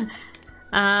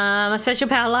 My special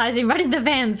power lies in running the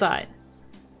fan site.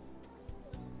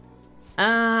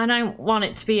 I don't want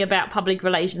it to be about public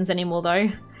relations anymore though.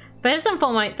 First and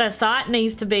foremost, the site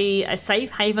needs to be a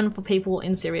safe haven for people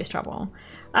in serious trouble.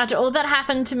 After all that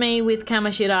happened to me with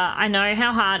Kaneshiro, I know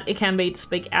how hard it can be to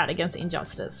speak out against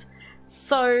injustice.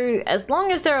 So, as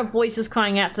long as there are voices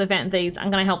crying out to the Phantom Thieves,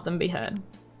 I'm going to help them be heard.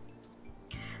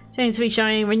 Seems to be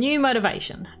showing renewed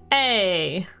motivation.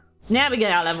 Hey! Now we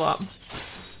get our level up.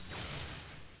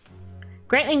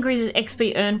 Greatly increases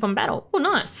XP earned from battle. Oh,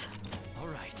 nice. All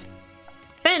right.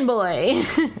 Fanboy!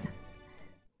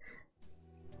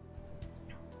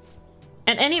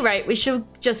 At any rate, we should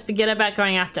just forget about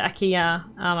going after Akiya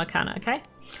Makana, okay?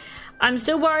 I'm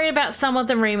still worried about some of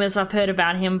the rumors I've heard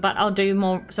about him, but I'll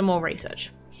do some more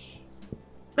research.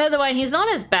 By the way, he's not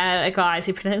as bad a guy as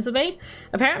he pretends to be.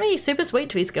 Apparently, he's super sweet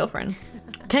to his girlfriend.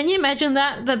 Can you imagine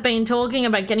that? They've been talking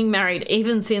about getting married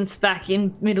even since back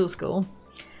in middle school.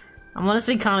 I'm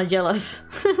honestly kind of jealous.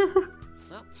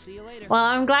 Well, see you later. Well,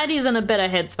 I'm glad he's in a better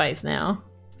headspace now.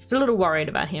 Still a little worried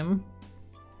about him.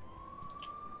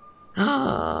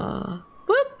 Ah,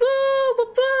 whoop whoop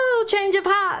whoop whoop! Change of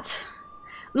heart.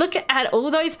 Look at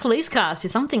all those police cars. Did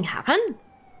something happen?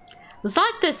 It's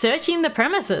like they're searching the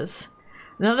premises.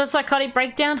 Another psychotic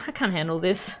breakdown? I can't handle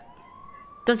this.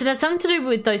 Does it have something to do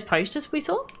with those posters we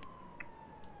saw?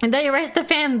 And they arrest the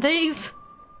Phantom Thieves?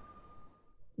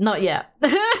 Not yet.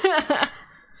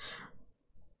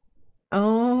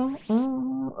 Oh,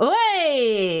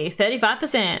 oi!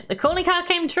 35%. The calling card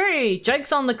came true.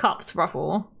 Jokes on the cops,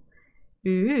 ruffle.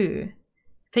 Ooh.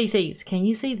 P Thieves, can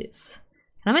you see this?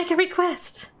 Can I make a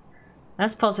request?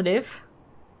 That's positive.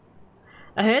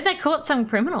 I heard they caught some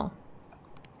criminal.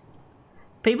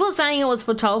 People saying it was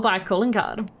foretold by a calling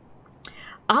card.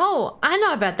 Oh, I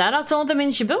know about that. I saw them in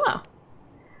Shibuya.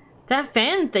 That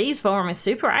Phantom Thieves forum is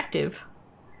super active.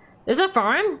 There's a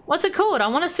forum? What's it called? I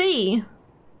want to see.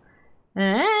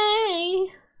 Hey.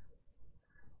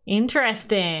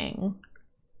 Interesting.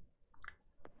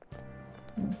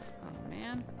 Oh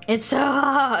man. It's so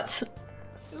hot.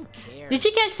 Who cares? Did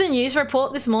you catch the news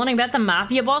report this morning about the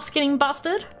mafia boss getting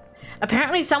busted?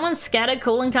 Apparently someone scattered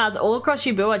calling cards all across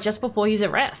Shibuya just before his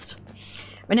arrest.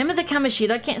 Remember the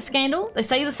Kaneshiro scandal? They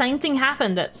say the same thing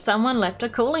happened, that someone left a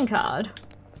calling card.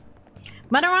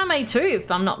 Madarame too, if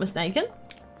I'm not mistaken.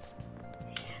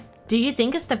 Do you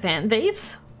think it's the Phantom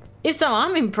Thieves? If so,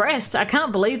 I'm impressed. I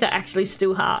can't believe they're actually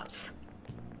still hearts.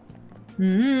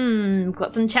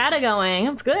 Got some chatter going.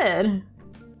 That's good.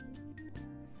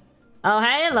 Oh,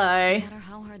 hello. No matter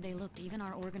how hard they looked, even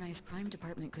our organized crime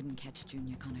department couldn't catch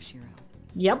Junior Kaneshiro.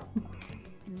 Yep.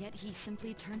 And yet he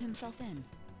simply turned himself in.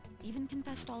 Even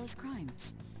confessed all his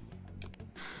crimes.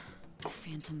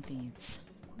 Phantom Thieves.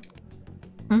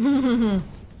 Is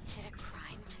it a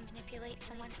crime to manipulate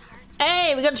someone's heart?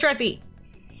 Hey, we got a trophy.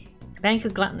 Bank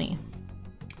of Gluttony.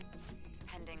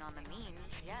 Depending on the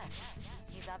means, yes.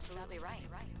 He's absolutely right.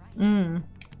 Even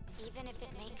if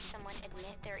it makes someone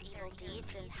admit their evil deeds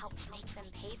and helps make them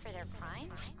pay for their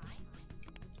crimes?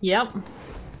 Yep.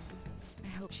 I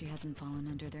hope she hasn't fallen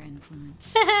under their influence.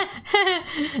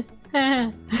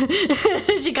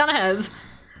 She kinda has.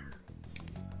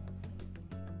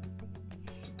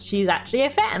 She's actually a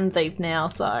Phantom Thief now,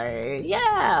 so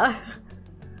yeah.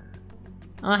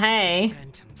 Oh, hey.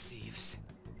 Phantom Thieves.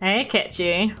 Hey, catch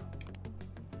you.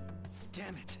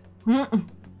 Damn it.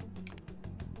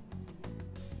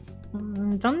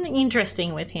 Something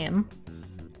interesting with him.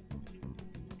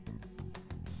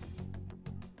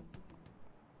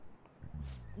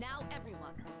 Now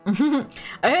everyone.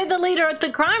 I heard the leader at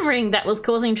the crime ring that was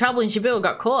causing trouble in Shibuya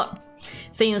got caught.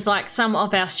 Seems like some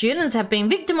of our students have been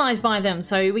victimized by them,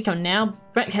 so we can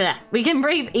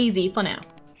breathe easy for now.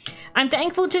 I'm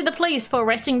thankful to the police for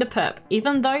arresting the perp,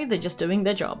 even though they're just doing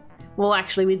their job. Well,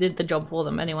 actually, we did the job for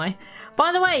them anyway.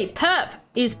 By the way, perp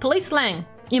is police slang.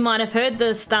 You might have heard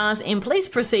the stars in police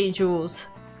procedurals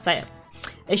say it.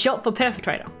 It's short for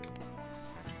perpetrator.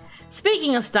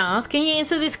 Speaking of stars, can you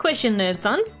answer this question, nerd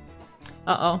son?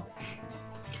 Uh-oh.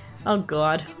 Oh,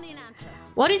 God. Give me an answer.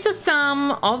 What is the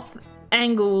sum of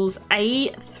angles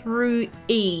A through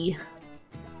E?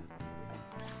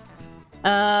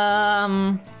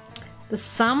 The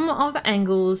sum of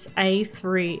angles A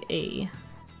through E.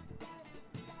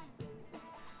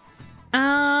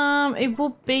 It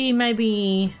will be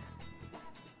maybe...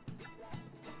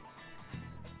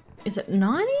 Is it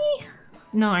 90?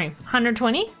 No,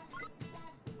 120?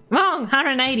 Wrong,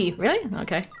 180. Really?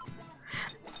 Okay.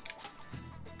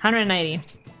 180.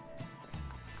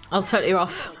 I was totally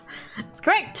off. It's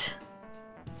correct.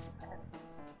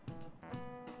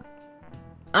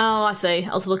 Oh, I see.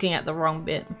 I was looking at the wrong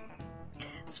bit.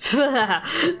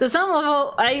 The sum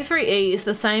of A through E is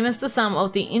the same as the sum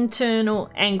of the internal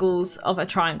angles of a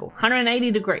triangle.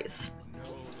 180 degrees.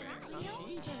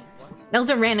 That was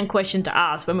a random question to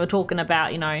ask when we were talking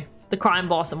about, you know, the crime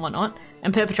boss and whatnot,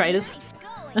 and perpetrators.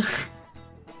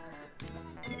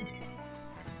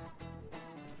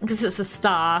 Because it's a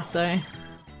star, so...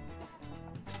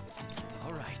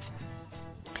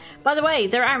 By the way,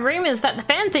 there are rumours that the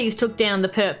Phantom Thieves took down the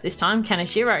perp this time,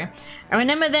 Kaneshiro. I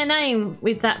remember their name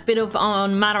with that bit of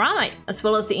on Matarame, as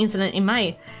well as the incident in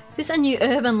May. Is this a new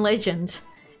urban legend?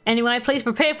 Anyway, please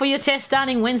prepare for your test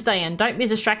starting Wednesday and don't be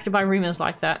distracted by rumours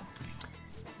like that.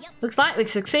 Yep. Looks like we've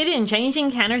succeeded in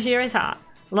changing Kaneshiro's heart.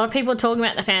 A lot of people are talking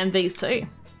about the Phantom Thieves too.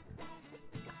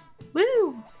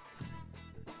 Woo!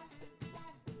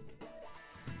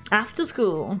 After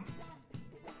school.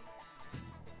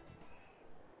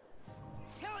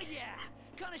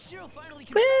 Finally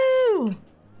Woo!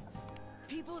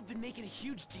 People have been making a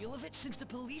huge deal of it since the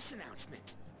police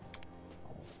announcement.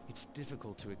 It's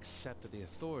difficult to accept that the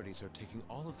authorities are taking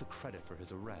all of the credit for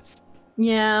his arrest.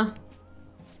 Yeah.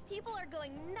 People are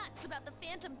going nuts about the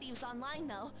Phantom Thieves online,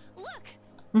 though.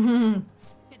 Look!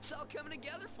 It's all coming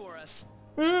together for us.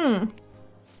 Oh,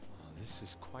 this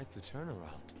is quite the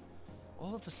turnaround.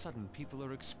 All of a sudden, people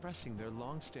are expressing their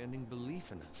long-standing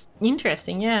belief in us.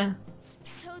 interesting, yeah.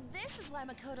 So this is why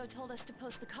Makoto told us to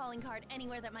post the calling card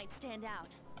anywhere that might stand out.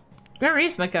 Where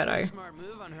is Makoto? Smart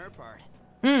move on her part.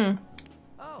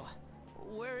 Oh,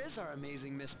 where is our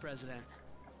amazing Miss President?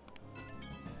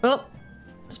 Oh,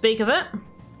 speak of it.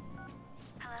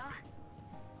 Hello?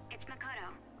 It's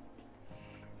Makoto.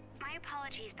 My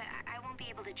apologies, but I won't be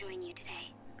able to join you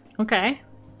today. Okay.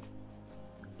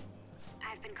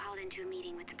 I've been called into a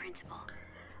meeting with the principal.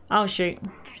 Oh, shoot.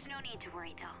 There's no need to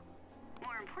worry, though.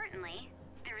 More importantly,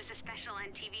 there was a special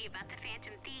on TV about the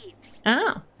Phantom Thieves.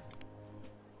 Oh.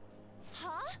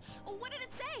 Huh? What did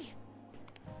it say?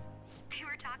 They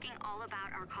were talking all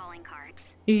about our calling cards.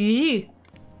 Ew.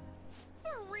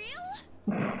 For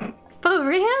real? For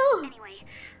real? Anyway,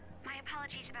 my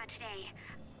apologies about today.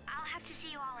 I'll have to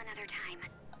see you all another time.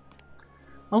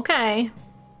 Okay.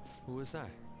 Who was that?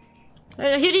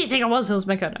 Who do you think it was? It was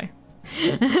Makoto.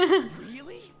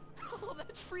 Really? Oh,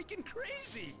 that's freaking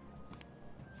crazy!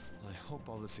 I hope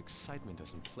all this excitement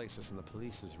doesn't place us on the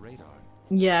police's radar.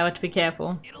 Yeah, we have to be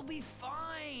careful. It'll be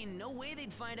fine! No way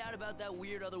they'd find out about that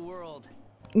weird other world.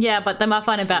 Yeah, but they might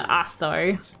find about us,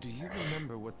 though. Do you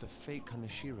remember what the fake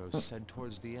Kaneshiro said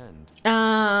towards the end?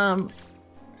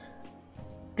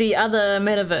 The other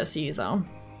metaverse user.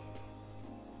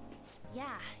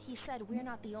 Yeah, he said we're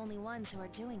not the only ones who are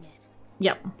doing it.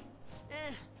 Yep.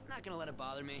 Not gonna let it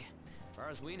bother me. As far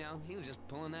as we know, he was just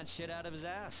pulling that shit out of his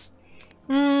ass.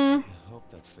 I hope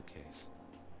that's the case.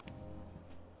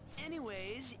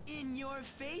 Anyways, in your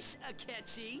face,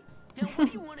 Akechi. Now, what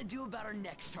do you want to do about our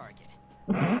next target?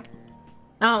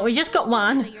 Oh, we just got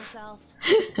one. Yourself.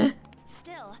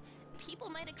 Still, people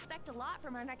might expect a lot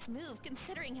from our next move,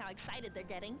 considering how excited they're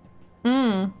getting.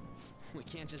 We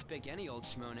can't just pick any old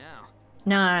schmo now.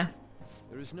 No.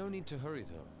 There is no need to hurry,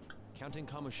 though. Counting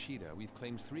Kamoshida, we've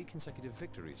claimed 3 consecutive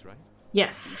victories, right?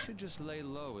 Yes. We should just lay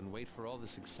low and wait for all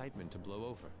this excitement to blow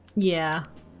over. Yeah.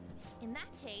 In that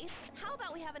case, how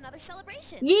about we have another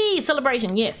celebration? Yee!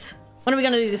 Celebration, yes. What are we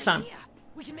gonna do this time? Yeah,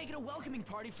 we can make it a welcoming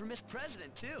party for Miss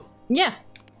President, too. Yeah.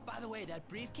 By the way, that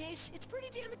briefcase, it's pretty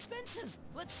damn expensive.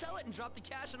 Let's sell it and drop the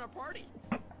cash on our party.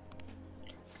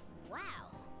 Wow.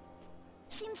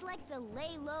 Seems like the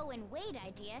lay low and wait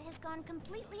idea has gone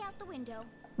completely out the window.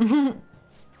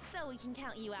 So we can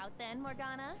count you out then,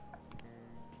 Morgana?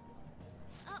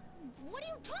 What are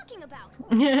you talking about?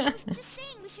 I was just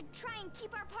saying we should try and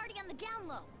keep our party on the down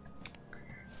low.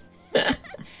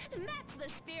 That's the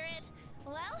spirit.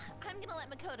 Well, I'm gonna let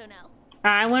Makoto know.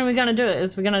 Alright, when are we gonna do it?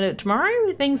 Is we gonna do it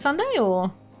tomorrow, being Sunday,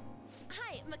 or?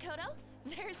 Hi, Makoto.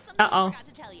 There's something Uh-oh. I forgot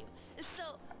to tell you.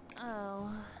 So,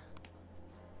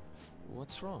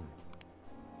 What's wrong?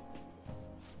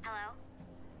 Hello?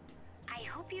 I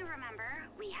hope you remember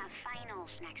we have finals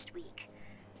next week.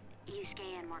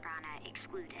 Yusuke and Morgana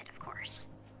excluded, of course.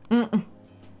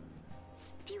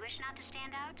 If you wish not to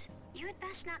stand out, you had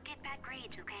best not get bad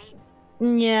grades, okay?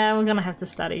 Yeah, we're gonna have to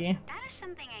study. That is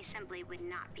something I simply would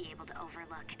not be able to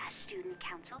overlook as student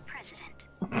council president.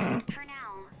 For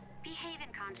now, behave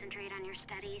and concentrate on your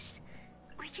studies.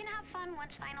 We can have fun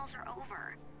once finals are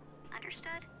over.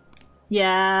 Understood?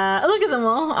 Yeah, look at them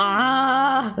all.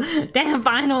 Ah, damn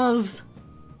finals.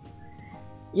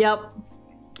 Yep.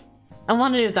 I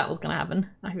wondered if that was gonna happen.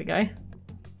 Oh, here we go.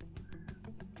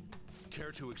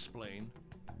 Care to explain?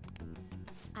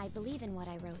 I believe in what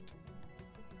I wrote.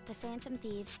 The Phantom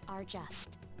Thieves are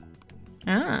just.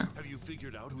 Ah. Have you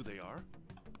figured out who they are?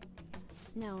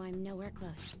 No, I'm nowhere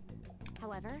close.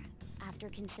 However, after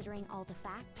considering all the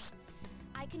facts,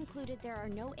 I concluded there are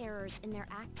no errors in their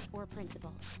acts or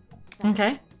principles. Thus,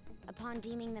 Okay. upon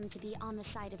deeming them to be on the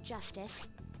side of justice,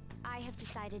 I have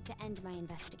decided to end my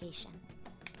investigation.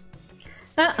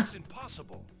 That's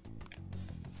impossible.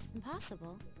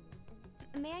 Impossible?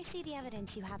 May I see the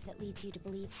evidence you have that leads you to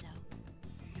believe so?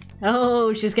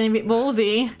 Oh, she's getting a bit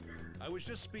ballsy. I was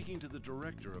just speaking to the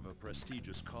director of a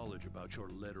prestigious college about your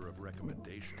letter of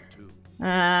recommendation, too.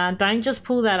 Don't just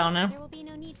pull that on her. There will be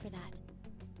no need for that.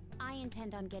 I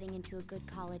intend on getting into a good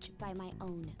college by my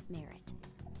own merit.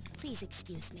 Please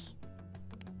excuse me.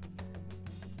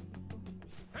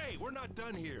 Hey, we're not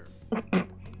done here.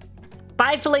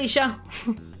 Bye, Felicia.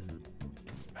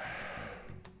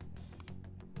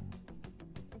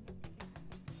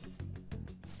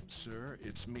 Sir,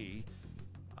 it's me.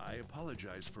 I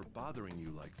apologize for bothering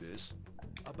you like this.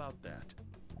 About that.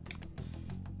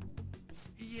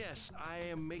 Yes, I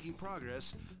am making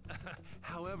progress.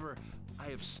 However, I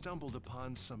have stumbled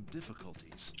upon some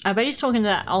difficulties. I bet he's talking to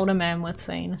that older man we've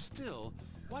seen. Still,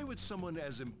 why would someone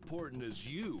as important as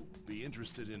you be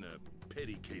interested in a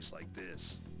petty case like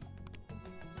this?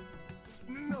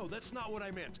 No, that's not what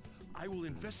I meant. I will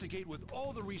investigate with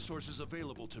all the resources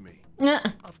available to me.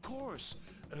 Of course.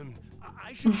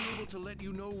 I should be able to let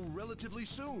you know relatively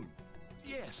soon.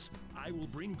 Yes, I will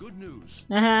bring good news.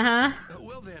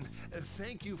 Well then,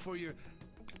 thank you for your...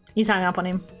 He's hung up on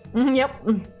him. Yep.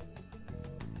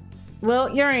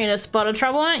 Well, you're in a spot of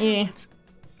trouble, aren't you?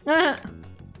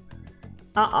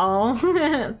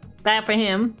 Uh-oh. Bad for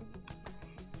him.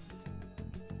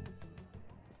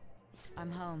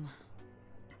 I'm home.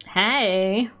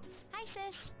 Hey. Hi,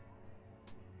 sis.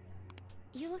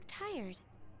 You look tired.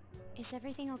 Is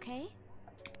everything okay?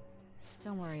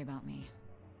 Don't worry about me.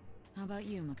 How about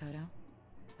you, Makoto?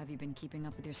 Have you been keeping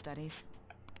up with your studies?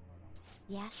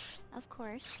 Yes, of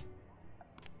course.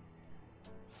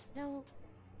 Though,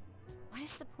 what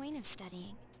is the point of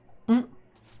studying?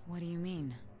 What do you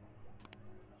mean?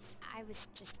 I was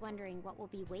just wondering what will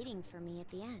be waiting for me at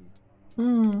the end.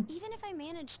 Even if I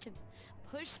manage to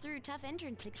push through tough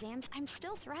entrance exams, I'm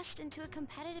still thrust into a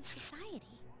competitive society.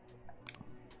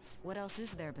 What else is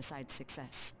there besides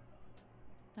success?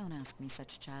 Don't ask me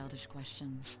such childish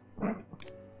questions.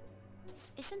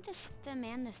 Isn't this the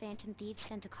man the Phantom Thieves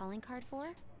sent a calling card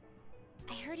for?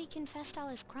 I heard he confessed all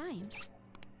his crimes.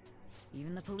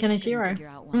 Even the police Kaneshiro. didn't figure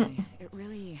out why. It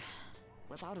really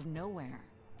was out of nowhere.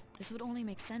 This would only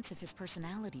make sense if his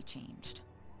personality changed.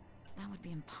 That would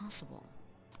be impossible.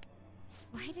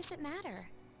 Why does it matter?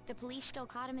 The police still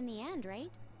caught him in the end, right?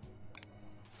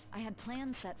 I had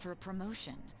plans set for a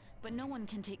promotion, but no one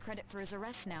can take credit for his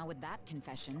arrest now with that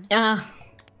confession. Not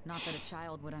that a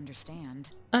child would understand.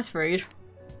 That's rude.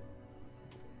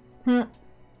 So,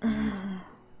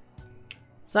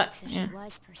 So yeah. she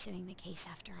was pursuing the case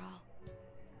after all.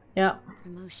 Yep.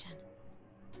 Promotion.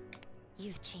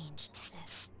 You've changed,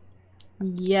 sis.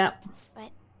 Yep.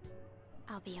 But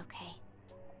I'll be okay.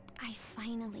 I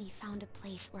finally found a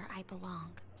place where I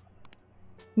belong.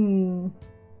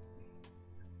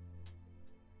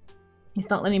 He's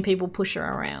not letting people push her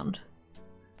around.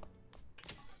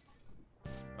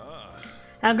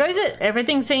 How goes it?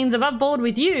 Everything seems above board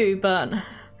with you, but that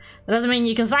doesn't mean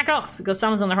you can slack off because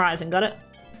someone's on the horizon. Got it?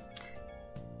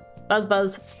 Buzz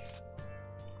buzz.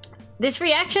 This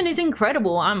reaction is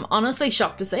incredible. I'm honestly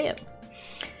shocked to see it.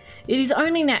 It is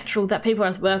only natural that people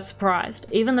were surprised.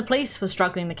 Even the police were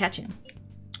struggling to catch him.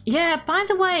 Yeah, by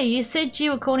the way, you said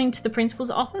you were calling to the principal's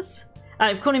office?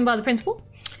 Called him by the principal?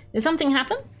 Did something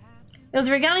happen? It was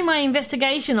regarding my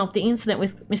investigation of the incident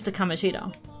with Mr.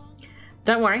 Kaneshiro.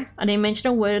 Don't worry, I didn't mention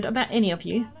a word about any of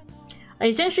you. I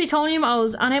essentially told him I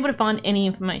was unable to find any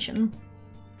information.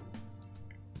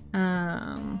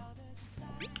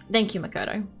 Thank you,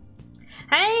 Makoto.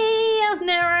 Hey,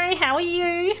 Nero, how are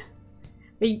you?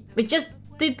 We just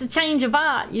did the change of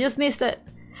art. You just missed it.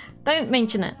 Don't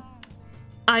mention it.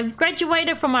 I've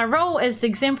graduated from my role as the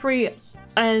exemplary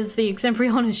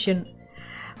honor student.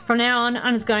 From now on,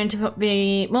 I'm just going to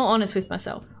be more honest with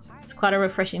myself. It's quite a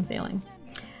refreshing feeling.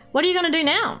 What are you going to do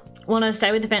now? Want to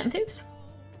stay with the Phantom Thieves?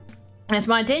 That's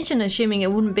my intention, assuming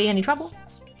it wouldn't be any trouble.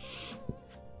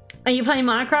 Are you playing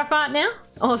Minecraft art now?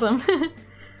 Awesome.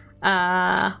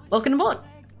 Welcome aboard.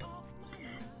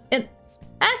 It'd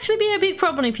actually be a big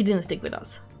problem if you didn't stick with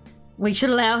us. We should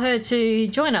allow her to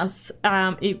join us.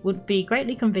 It would be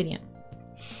greatly convenient.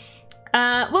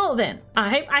 Well then, I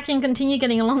hope I can continue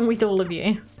getting along with all of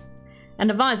you. An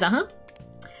advisor, huh?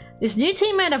 This new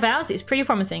teammate of ours is pretty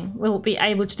promising. We'll be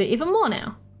able to do even more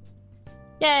now.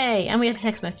 Yay! And we have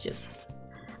text messages.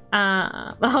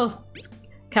 Oh,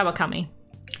 Kawakami.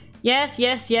 Yes,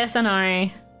 yes, yes, I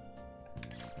know.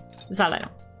 See you later.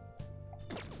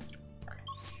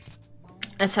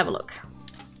 Let's have a look.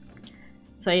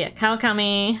 So yeah,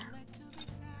 Kawakami.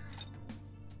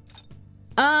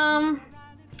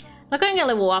 Not going to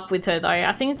level up with her though.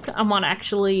 I think I might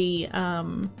actually,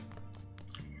 probably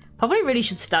really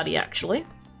should study actually.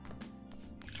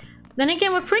 Then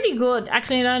again, we're pretty good.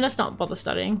 Actually, no, let's not bother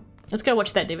studying. Let's go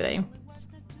watch that DVD.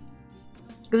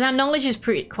 Because our knowledge is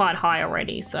quite high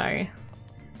already, so... I'm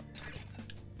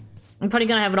probably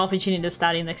going to have an opportunity to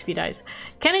study in the next few days.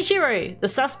 Kaneshiro, the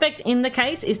suspect in the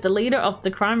case, is the leader of the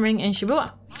crime ring in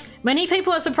Shibuya. Many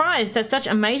people are surprised that such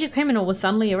a major criminal was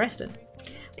suddenly arrested.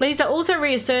 Police are also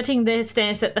reasserting their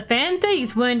stance that the Phantom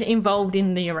Thieves weren't involved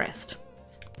in the arrest.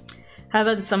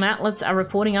 However, some outlets are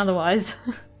reporting otherwise.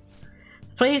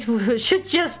 Police should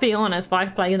just be honest by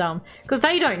playing dumb, because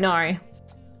they don't know.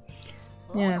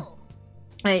 Yeah.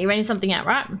 Hey, you're renting something out,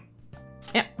 right?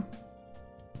 Yep.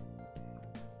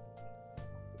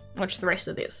 Watch the rest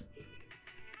of this.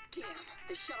 Damn,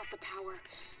 they shut off the power.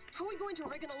 How are we going to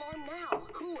rig an alarm now?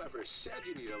 Whoever said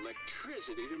you need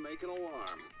electricity to make an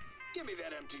alarm? Give me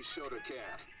that empty soda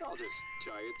can. I'll just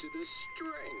tie it to this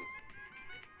string.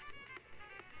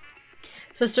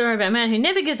 It's a story about a man who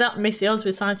never gives up and makes the odds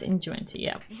with science enjoyment.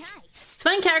 Yeah. Its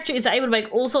main character is able to make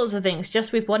all sorts of things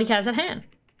just with what he has at hand.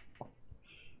 Here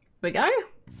we go.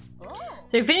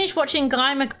 So we finished watching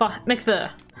Guy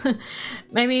McVer.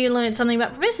 Maybe you learned something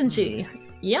about proficiency.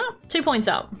 Yeah, 2 points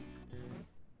up.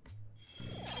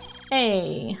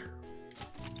 Hey.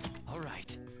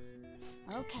 Alright.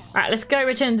 Okay. Alright, let's go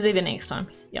return to the next time.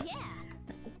 Yep. Yeah.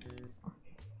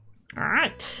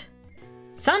 Alright.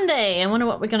 Sunday. I wonder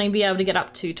what we're going to be able to get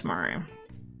up to tomorrow.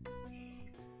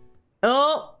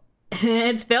 Oh,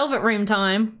 it's Velvet Room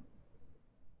time.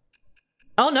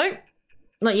 Oh, no.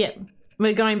 Not yet.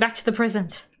 We're going back to the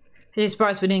present. I'm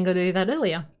surprised we didn't go do that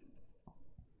earlier.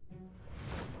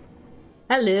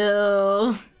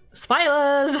 Hello.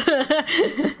 Spoilers.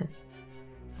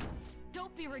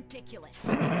 Don't be ridiculous.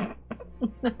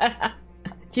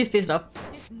 She's pissed off.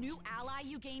 This new ally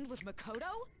you gained was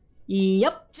Makoto?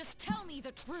 Yep. Just tell me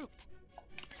the truth.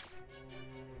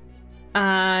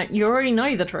 You already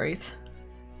know the truth.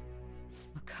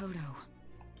 Makoto.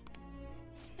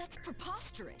 That's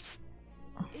preposterous.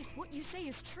 If what you say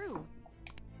is true,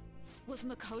 was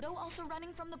Makoto also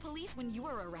running from the police when you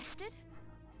were arrested?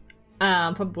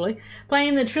 Probably.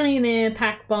 Playing the Trillionaire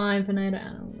pack by Veneta. I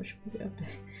don't know what should we go after.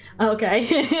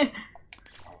 Okay.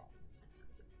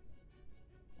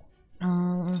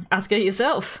 Ask her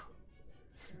yourself.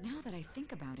 Now that I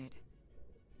think about it,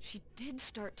 she did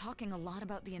start talking a lot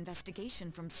about the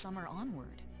investigation from summer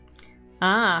onward.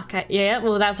 Ah, okay. Yeah,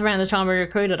 well that's around the time we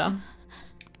recruited her.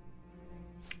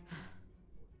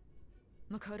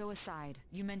 Makoto aside,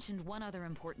 you mentioned one other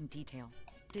important detail.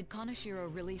 Did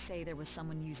Kaneshiro really say there was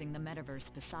someone using the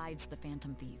metaverse besides the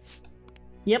Phantom Thieves?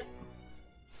 Yep.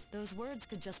 Those words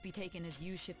could just be taken as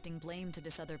you shifting blame to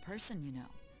this other person, you know.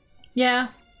 Yeah.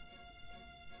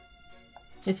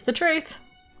 It's the truth.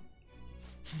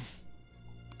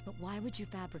 But why would you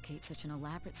fabricate such an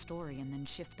elaborate story and then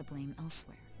shift the blame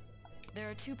elsewhere? There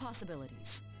are two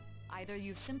possibilities. Either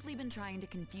you've simply been trying to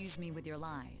confuse me with your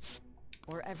lies,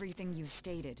 or everything you've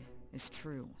stated is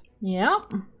true.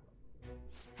 Yep.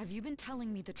 Have you been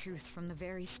telling me the truth from the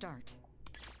very start?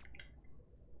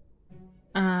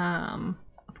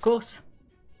 Of course.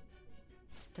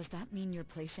 Does that mean you're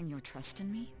placing your trust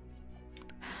in me?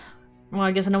 Well,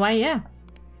 I guess in a way, yeah.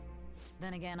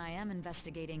 Then again, I am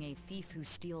investigating a thief who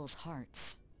steals hearts.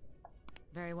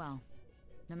 Very well.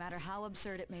 No matter how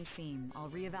absurd it may seem, I'll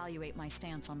reevaluate my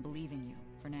stance on believing you,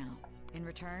 for now. In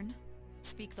return,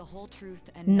 speak the whole truth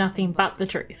and nothing but the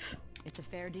truth. It's a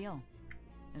fair deal.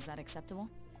 Is that acceptable?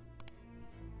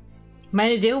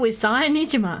 Made a deal with Sai and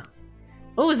Nijima.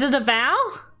 Oh, is it a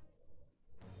vow?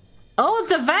 Oh,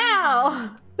 it's a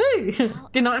vow! Ooh,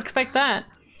 did not expect that.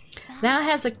 Thou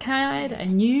hast acquired a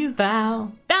new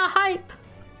vow. Vow hype!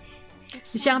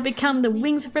 You shall become the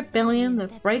wings of rebellion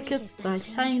that breaketh thy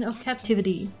chain of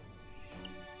captivity.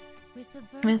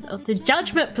 With of the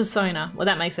judgment persona. Well,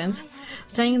 that makes sense.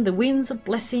 Obtaining the winds of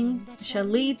blessing shall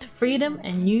lead to freedom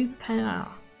and new power.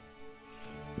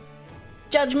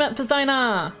 Judgment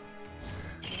persona!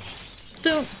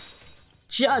 Still,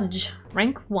 judge.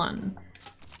 Rank 1.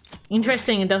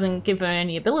 Interesting, it doesn't give her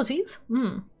any abilities.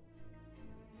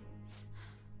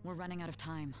 We're running out of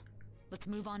time. Let's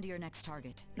move on to your next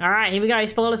target. Alright, here we go.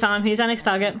 Spoiler time. Here's our next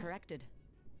target. Corrected.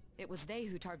 It was they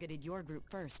who targeted your group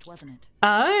first, wasn't it?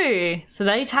 Oh, so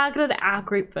they targeted our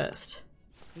group first.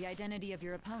 The identity of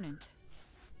your opponent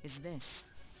is this.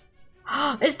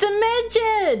 It's the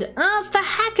Medjed! Oh, it's the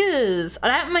hackers!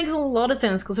 That makes a lot of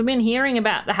sense because we've been hearing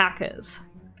about the hackers.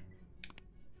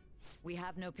 We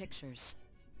have no pictures.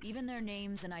 Even their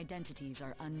names and identities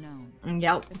are unknown.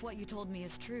 Yep. If what you told me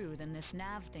is true, then this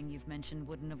nav thing you've mentioned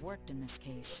wouldn't have worked in this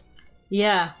case.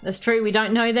 Yeah, that's true. We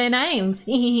don't know their names.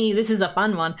 This is a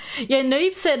fun one. Yeah,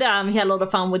 Noob said he had a lot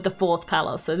of fun with the 4th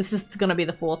palace, so this is going to be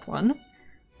the 4th one.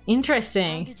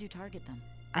 Interesting. How did you target them?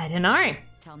 I don't know.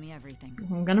 Tell me everything.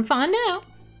 I'm going to find out.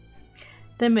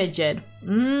 The Medjed.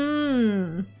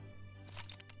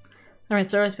 Alright,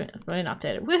 so it's been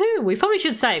updated. Woohoo! We probably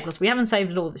should save, because we haven't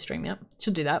saved it all this stream yet.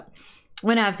 Should do that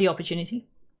when I have the opportunity.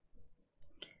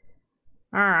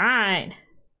 Alright.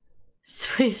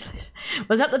 Sweet.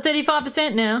 Was up to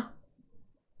 35% now.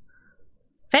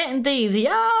 Phantom Thieves,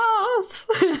 yes!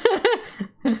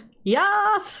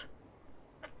 Yes!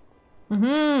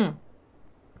 Phantom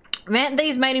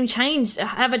Thieves made him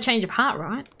have a change of heart,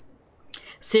 right?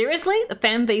 Seriously? The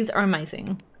Phantom Thieves are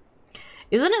amazing.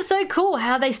 Isn't it so cool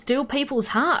how they steal people's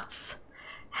hearts?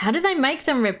 How do they make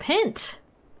them repent?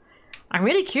 I'm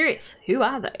really curious. Who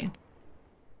are they?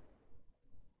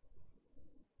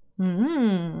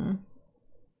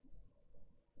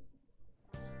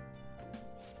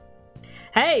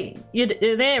 Hey, you're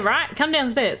there, right? Come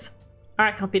downstairs. All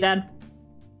right, Coffee Dad.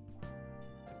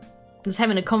 I'm just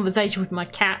having a conversation with my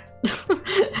cat.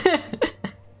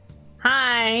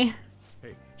 Hi.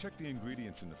 Hey, check the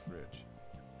ingredients in the fridge.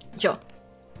 Sure.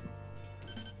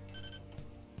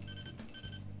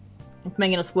 It's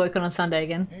making us work on a Sunday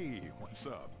again. Hey, what's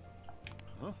up?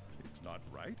 Huh? It's not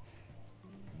right.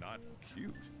 Not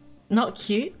cute. Not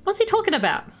cute? What's he talking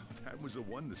about? That was the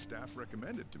one the staff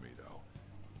recommended to me, though.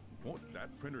 Won't that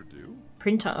printer do?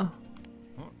 Printer.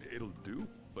 Huh? It'll do,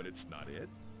 but it's not it.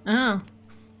 Oh.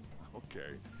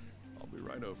 Okay, I'll be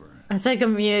right over. I'm so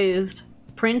confused.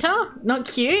 Printer? Not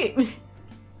cute?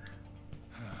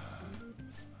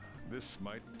 This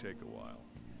might take a while.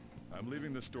 I'm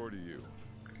leaving the store to you.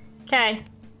 Okay.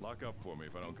 Lock up for me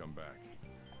if I don't come back.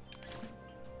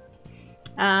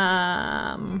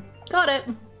 Got it.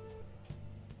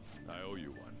 I owe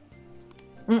you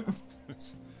one.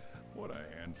 What a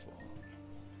handful.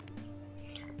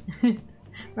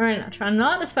 Alright, I'll try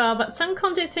not to spell, but some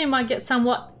content soon might get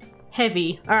somewhat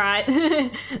heavy. Alright.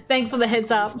 Thanks for the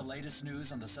heads up. The latest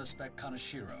news on the suspect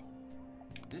Kaneshiro.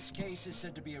 This case is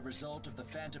said to be a result of the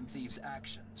Phantom Thieves'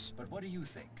 actions, but what do you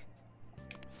think?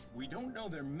 We don't know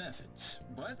their methods,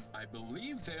 but I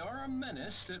believe they are a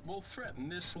menace that will threaten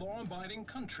this law-abiding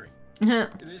country.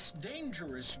 This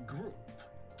dangerous group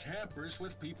tampers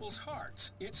with people's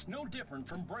hearts. It's no different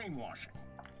from brainwashing.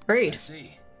 Agreed. I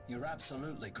see. You're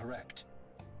absolutely correct.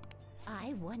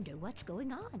 I wonder what's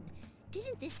going on.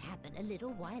 Didn't this happen a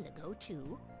little while ago,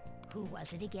 too? Who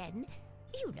was it again?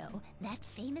 You know, that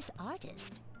famous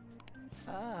artist.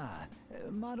 Ah,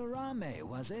 Madarame,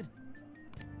 was it?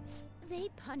 They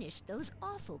punished those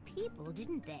awful people,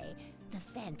 didn't they? The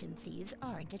Phantom Thieves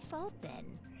aren't at fault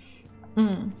then.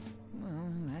 Well,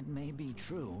 that may be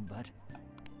true, but...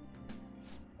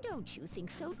 Don't you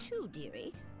think so too,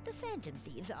 dearie? The Phantom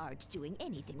Thieves aren't doing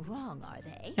anything wrong, are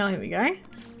they? Oh, here we go.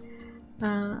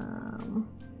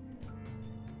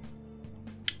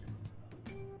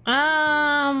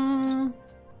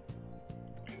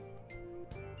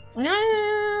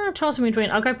 Toss in between.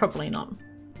 I'll go probably not.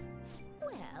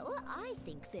 Well, I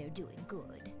think they're doing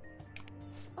good.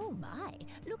 Oh my,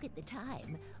 look at the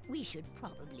time. We should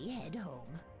probably head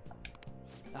home.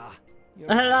 Ah,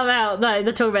 I love how they're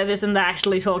talking about this and they're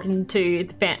actually talking to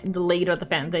the leader of the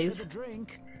Phantom Thieves.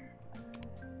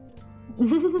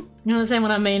 You understand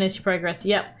what I mean as you progress?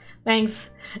 Yep.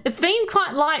 Thanks. It's been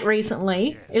quite light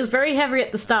recently. It was very heavy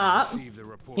at the start,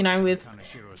 you know, with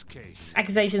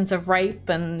accusations of rape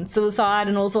and suicide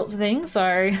and all sorts of things,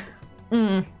 so...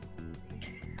 But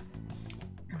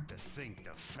to think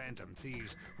the Phantom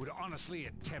Thieves would honestly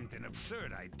attempt an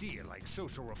absurd idea like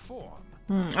social reform.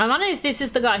 I wonder if this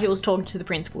is the guy who was talking to the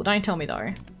principal. Don't tell me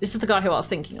though. This is the guy who I was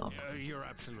thinking of. You're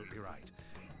absolutely right.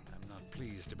 I'm not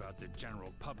pleased about the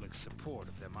general public support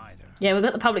of them either. Yeah, we've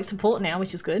got the public support now,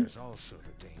 which is good. There's also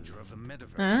the danger of the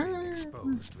metaverse being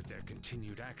exposed with their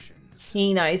continued actions.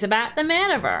 He knows about the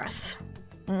metaverse.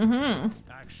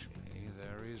 Actually,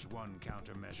 there is one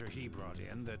countermeasure he brought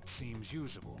in that seems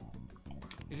usable.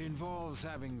 It involves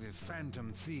having the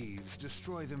Phantom Thieves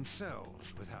destroy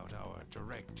themselves without our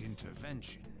direct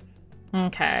intervention.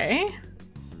 Okay.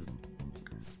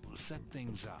 We'll set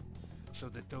things up so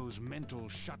that those mental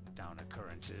shutdown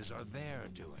occurrences are their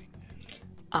doing.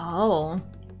 Oh.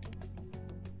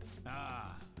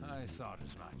 Ah, I thought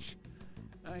as much.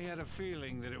 I had a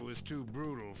feeling that it was too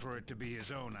brutal for it to be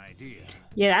his own idea.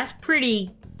 Yeah, that's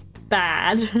pretty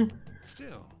bad.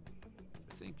 Still,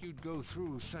 I think you'd go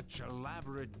through such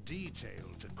elaborate detail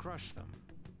to crush them.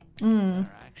 Their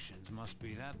actions must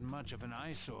be that much of an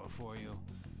eyesore for you.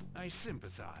 I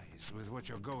sympathize with what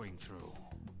you're going through.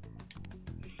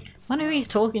 Wonder who he's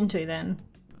talking to then.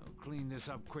 I'll clean this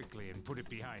up quickly and put it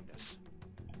behind us.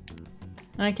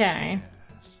 Okay.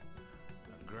 Yes.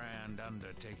 A grand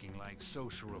undertaking like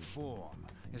social reform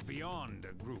is beyond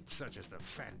a group such as the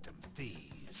Phantom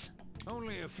Thieves.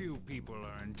 Only a few people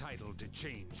are entitled to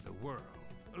change the world.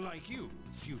 Like you,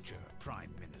 future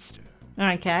Prime Minister.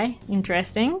 Okay,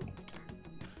 interesting.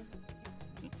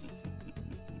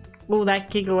 Oh, that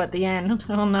giggle at the end.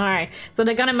 Oh no. So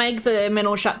they're gonna make the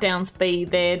mental shutdowns be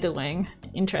their doing.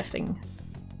 Interesting.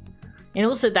 And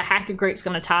also the hacker group's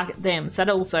gonna target them, so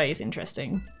that also is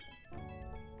interesting.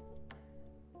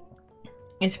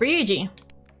 It's Ryuji.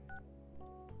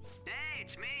 Hey,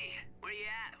 it's me. Where you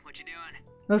at? What you doing?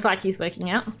 Looks like he's working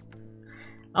out.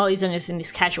 Oh, he's just in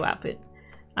this casual outfit.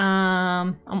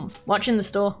 I'm watching the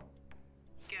store.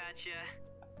 Gotcha.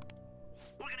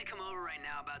 We're gonna come over right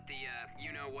now about the,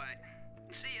 you-know-what.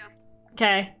 See ya.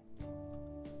 Okay.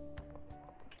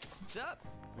 What's up?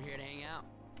 We're here to hang out.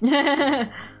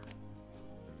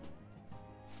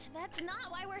 That's not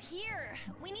why we're here.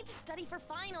 We need to study for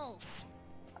finals.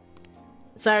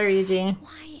 Sorry, Ryuji.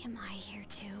 Why am I here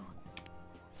too?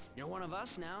 You're one of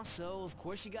us now, so of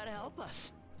course you gotta help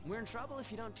us. We're in trouble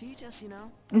if you don't teach us, you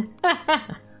know.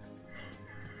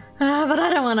 But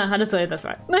I don't wanna. I just say that's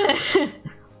right.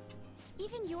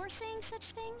 Even you're saying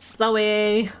such things?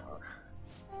 Zoe.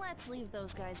 Let's leave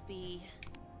those guys be.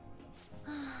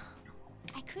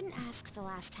 I couldn't ask the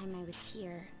last time I was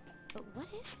here, but what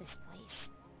is this place?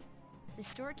 The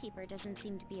storekeeper doesn't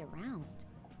seem to be around.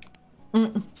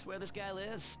 It's where this guy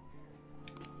lives.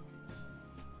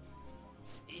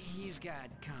 He's got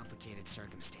complicated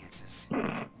circumstances.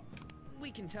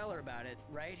 We can tell her about it,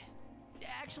 right?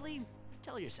 Actually,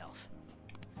 tell yourself.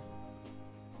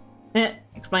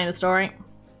 Explain the story.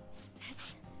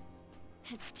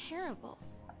 That's terrible.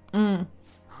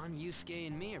 Yusuke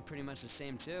and me are pretty much the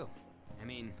same too. I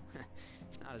mean,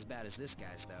 it's not as bad as this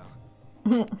guy's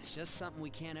though. It's just something we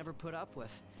can't ever put up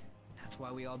with. That's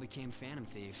why we all became Phantom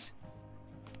Thieves.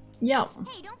 Yep.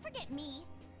 Hey, don't forget me.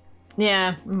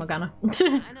 Yeah, I'm not gonna.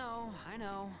 I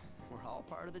know. We're all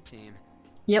part of the team.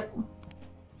 Yep.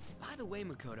 By the way,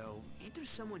 Makoto, ain't there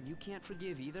someone you can't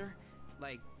forgive either?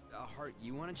 Like, a heart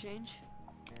you want to change?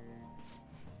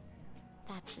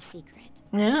 That's the secret.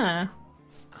 Yeah.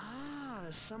 Ah,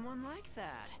 someone like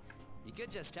that. You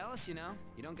could just tell us, you know.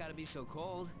 You don't gotta be so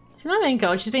cold. She's not being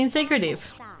cold, she's being secretive.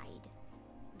 Aside,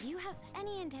 do you have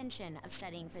any intention of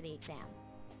studying for the exam?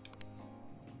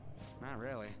 Not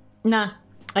really. Nah,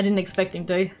 I didn't expect him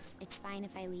to. It's fine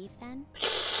if I leave then?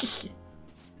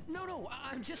 No,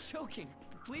 I'm just joking.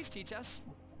 Please teach us.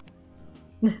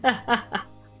 What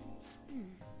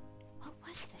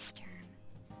was this term?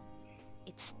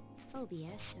 It's phobia,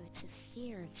 so it's a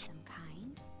fear of some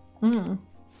kind.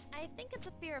 I think it's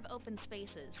a fear of open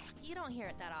spaces. You don't hear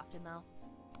it that often, though.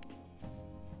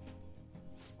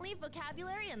 Leave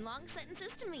vocabulary and long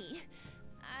sentences to me.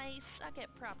 I suck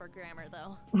at proper grammar,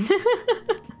 though.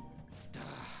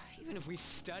 Even if we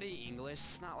study English,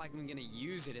 it's not like I'm gonna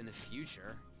use it in the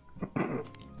future.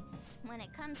 When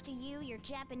it comes to you, your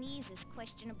Japanese is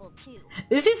questionable too.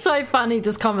 This is so funny,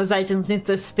 this conversation, since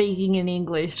they're speaking in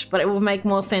English, but it will make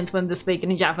more sense when they're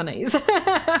speaking in Japanese.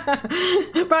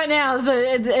 Right now,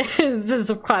 it's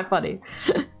just quite funny.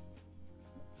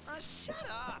 Shut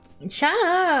up! Shut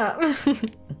up!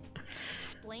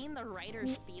 Explain the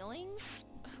writer's feelings?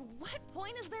 What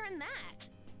point is there in that?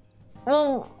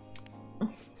 Well...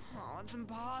 Oh, it's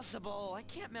impossible. I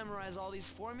can't memorize all these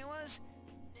formulas.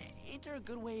 Ain't there a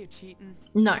good way of cheating?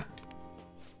 No.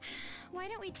 Why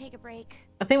don't we take a break?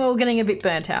 I think we're all getting a bit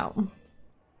burnt out.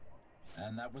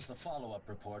 And that was the follow-up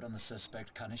report on the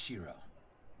suspect Kaneshiro.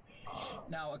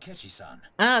 Now, Akechi-san.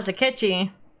 Ah, it's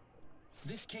Akechi.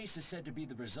 This case is said to be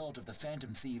the result of the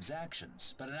Phantom Thieves'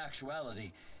 actions, but in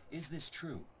actuality, is this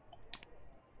true?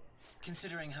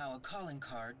 Considering how a calling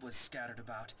card was scattered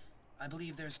about, I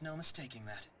believe there's no mistaking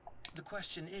that. The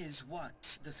question is what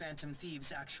the Phantom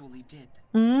Thieves actually did.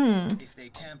 If they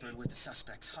tampered with the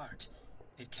suspect's heart,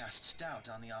 it casts doubt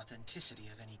on the authenticity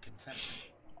of any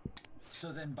confession.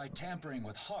 So then, by tampering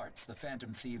with hearts, the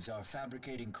Phantom Thieves are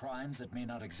fabricating crimes that may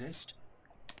not exist?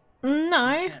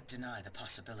 No. You can't deny the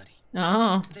possibility.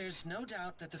 Oh. There's no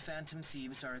doubt that the Phantom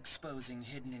Thieves are exposing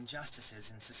hidden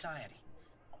injustices in society.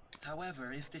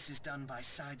 However, if this is done by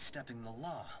sidestepping the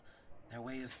law, their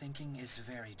way of thinking is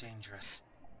very dangerous.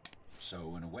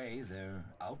 So, in a way, they're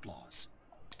outlaws.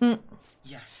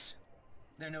 Yes.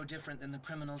 They're no different than the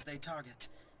criminals they target.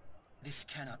 This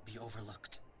cannot be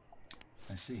overlooked.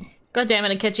 I see. God damn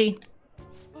it, Akechi.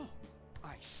 Oh,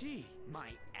 see. My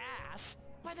ass?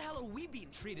 Why the hell are we being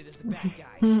treated as the bad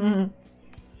guys?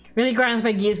 Really grinds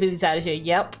my gears with his attitude.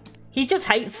 Yep. He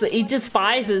just he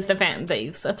despises the Phantom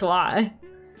Thieves. That's why.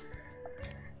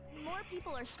 More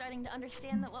people are starting to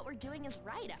understand that what we're doing is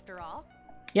right, after all.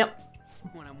 Yep.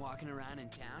 When I'm walking around in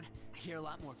town, I hear a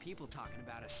lot more people talking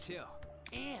about us too.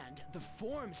 And the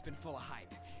forum's been full of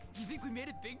hype. Do you think we made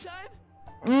it big time?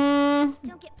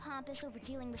 Don't get pompous over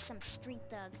dealing with some street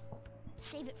thug.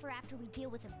 Save it for after we deal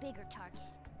with a bigger target.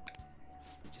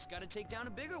 We just gotta take down a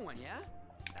bigger one, yeah?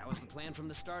 That was the plan from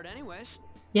the start anyways.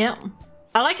 Yep.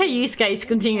 I like how Yusuke's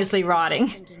continuously writing.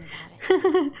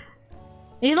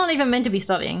 He's not even meant to be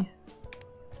studying.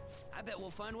 I bet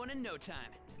we'll find one in no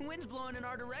time. Wind's blowing in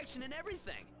our direction and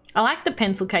everything. I like the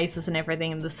pencil cases and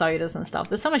everything and the sodas and stuff.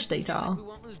 There's so much detail. We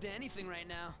won't lose to anything right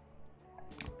now.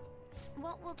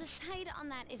 Well, we'll decide on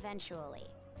that eventually.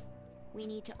 We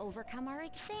need to overcome our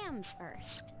exams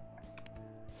first.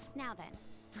 Now then,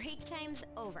 break time's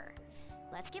over.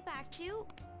 Let's get back to...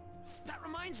 That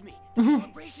reminds me.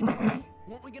 Celebration.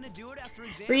 Weren't we gonna do it after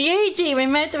exams? Ryuji, we're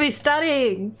meant to be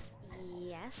studying.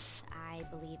 Yes, I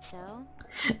believe so.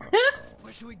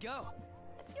 Where should we go?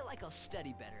 I feel like I'll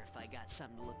study better if I got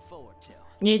something to look forward to.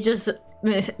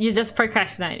 You're just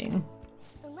procrastinating.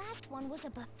 The last one was a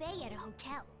buffet at a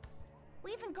hotel.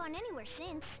 We haven't gone anywhere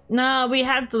since. No, we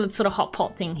had the sort of hot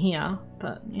pot thing here,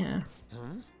 but yeah.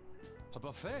 Huh? A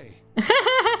buffet?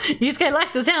 Yusuke likes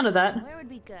the sound of that. Where would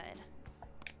be good?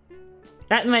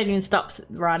 That made me stop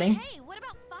writing. Hey, what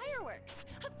about fireworks?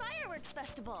 A fireworks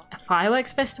festival. A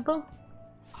fireworks festival?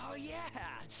 Oh yeah,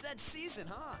 it's that season,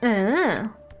 huh?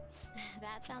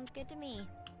 That sounds good to me.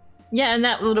 Yeah, and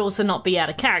that would also not be out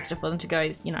of character for them to go,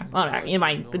 you know, I don't know,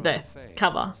 anyway, with the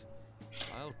cover.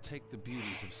 I'll take the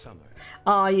beauties of summer.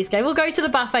 Oh, Yusuke, we'll go to the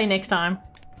buffet next time.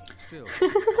 Still,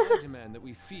 I demand that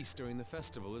we feast during the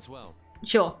festival as well.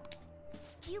 Sure.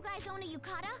 Do you guys own a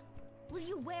yukata? Will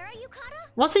you wear a yukata?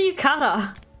 What's a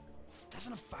yukata?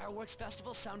 Doesn't a fireworks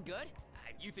festival sound good?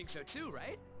 You think so too,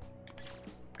 right?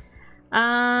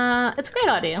 It's a great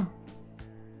idea.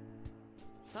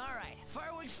 Alright,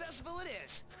 fireworks festival it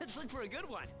is. Let's look for a good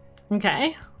one.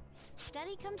 Okay.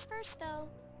 Study comes first, though.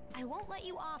 I won't let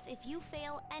you off if you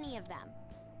fail any of them.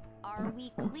 Are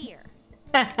we clear?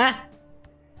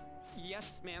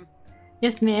 Yes, ma'am.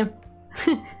 Yes, ma'am.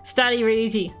 Study,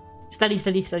 Ryuji. Study,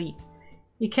 study, study.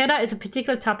 Yukata is a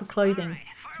particular type of clothing.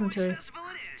 Fireworks festival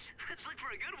it is. Let's look for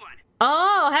a good one.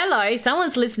 Oh, hello.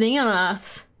 Someone's listening on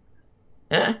us.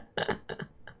 So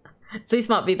these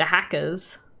might be the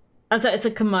hackers. Oh, so it's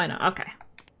a kimono. Okay.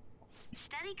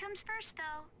 Study comes first,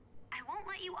 though. I won't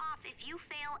let you off if you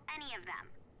fail any of them.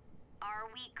 Are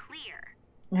we clear?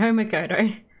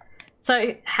 Homokoto.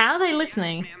 So, how are they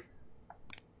listening?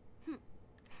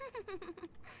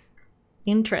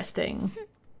 Interesting.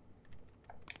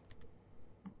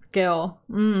 Girl.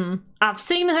 I've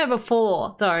seen her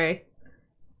before, though.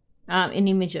 In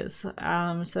images.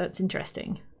 So that's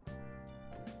interesting.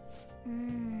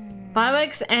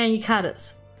 Fireworks and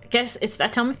yukatas. I guess it's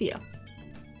that time of year.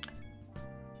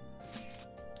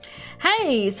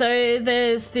 Hey, so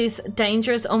there's this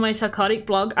dangerous, almost psychotic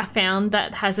blog I found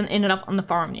that hasn't ended up on the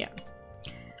forum yet.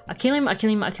 I kill him, I kill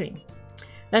him, I kill him.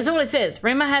 That's all it says.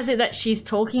 Rumor has it that she's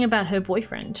talking about her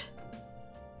boyfriend.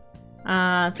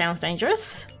 Sounds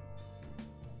dangerous.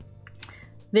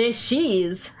 There she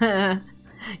is. Yeah,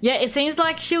 it seems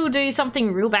like she'll do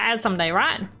something real bad someday,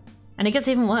 right? And it gets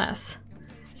even worse.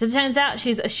 So it turns out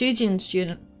she's a Shujin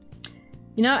student.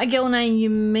 You know a girl named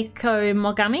Yumiko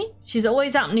Mogami? She's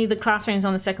always up near the classrooms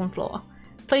on the second floor.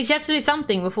 Please, you have to do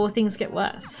something before things get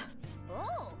worse.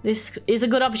 This is a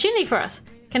good opportunity for us.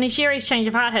 Kaneshiro's change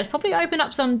of heart has probably opened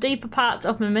up some deeper parts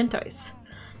of mementos.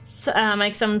 So,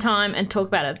 make some time and talk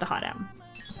about it at the hideout.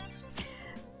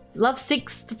 Love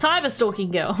 6 cyber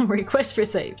stalking girl. Request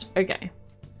received. Okay.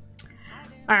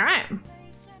 Alright.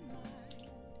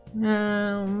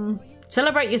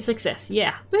 Celebrate your success.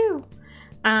 Yeah. Woo.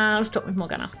 Let's talk with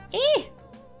Morgana.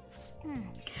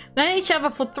 Known each other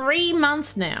for 3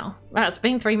 months now. Wow, it's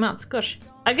been 3 months. Gosh.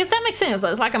 I guess that makes sense.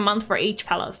 It's like a month for each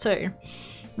palace too.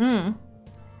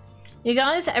 You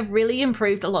guys have really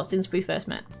improved a lot since we first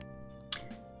met.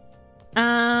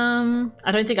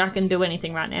 I don't think I can do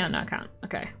anything right now. No, I can't.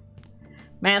 Okay.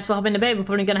 May as well hop into bed. We're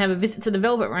probably going to have a visit to the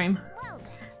Velvet Room.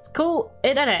 It's cool.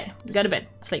 Go to bed.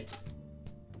 Sleep.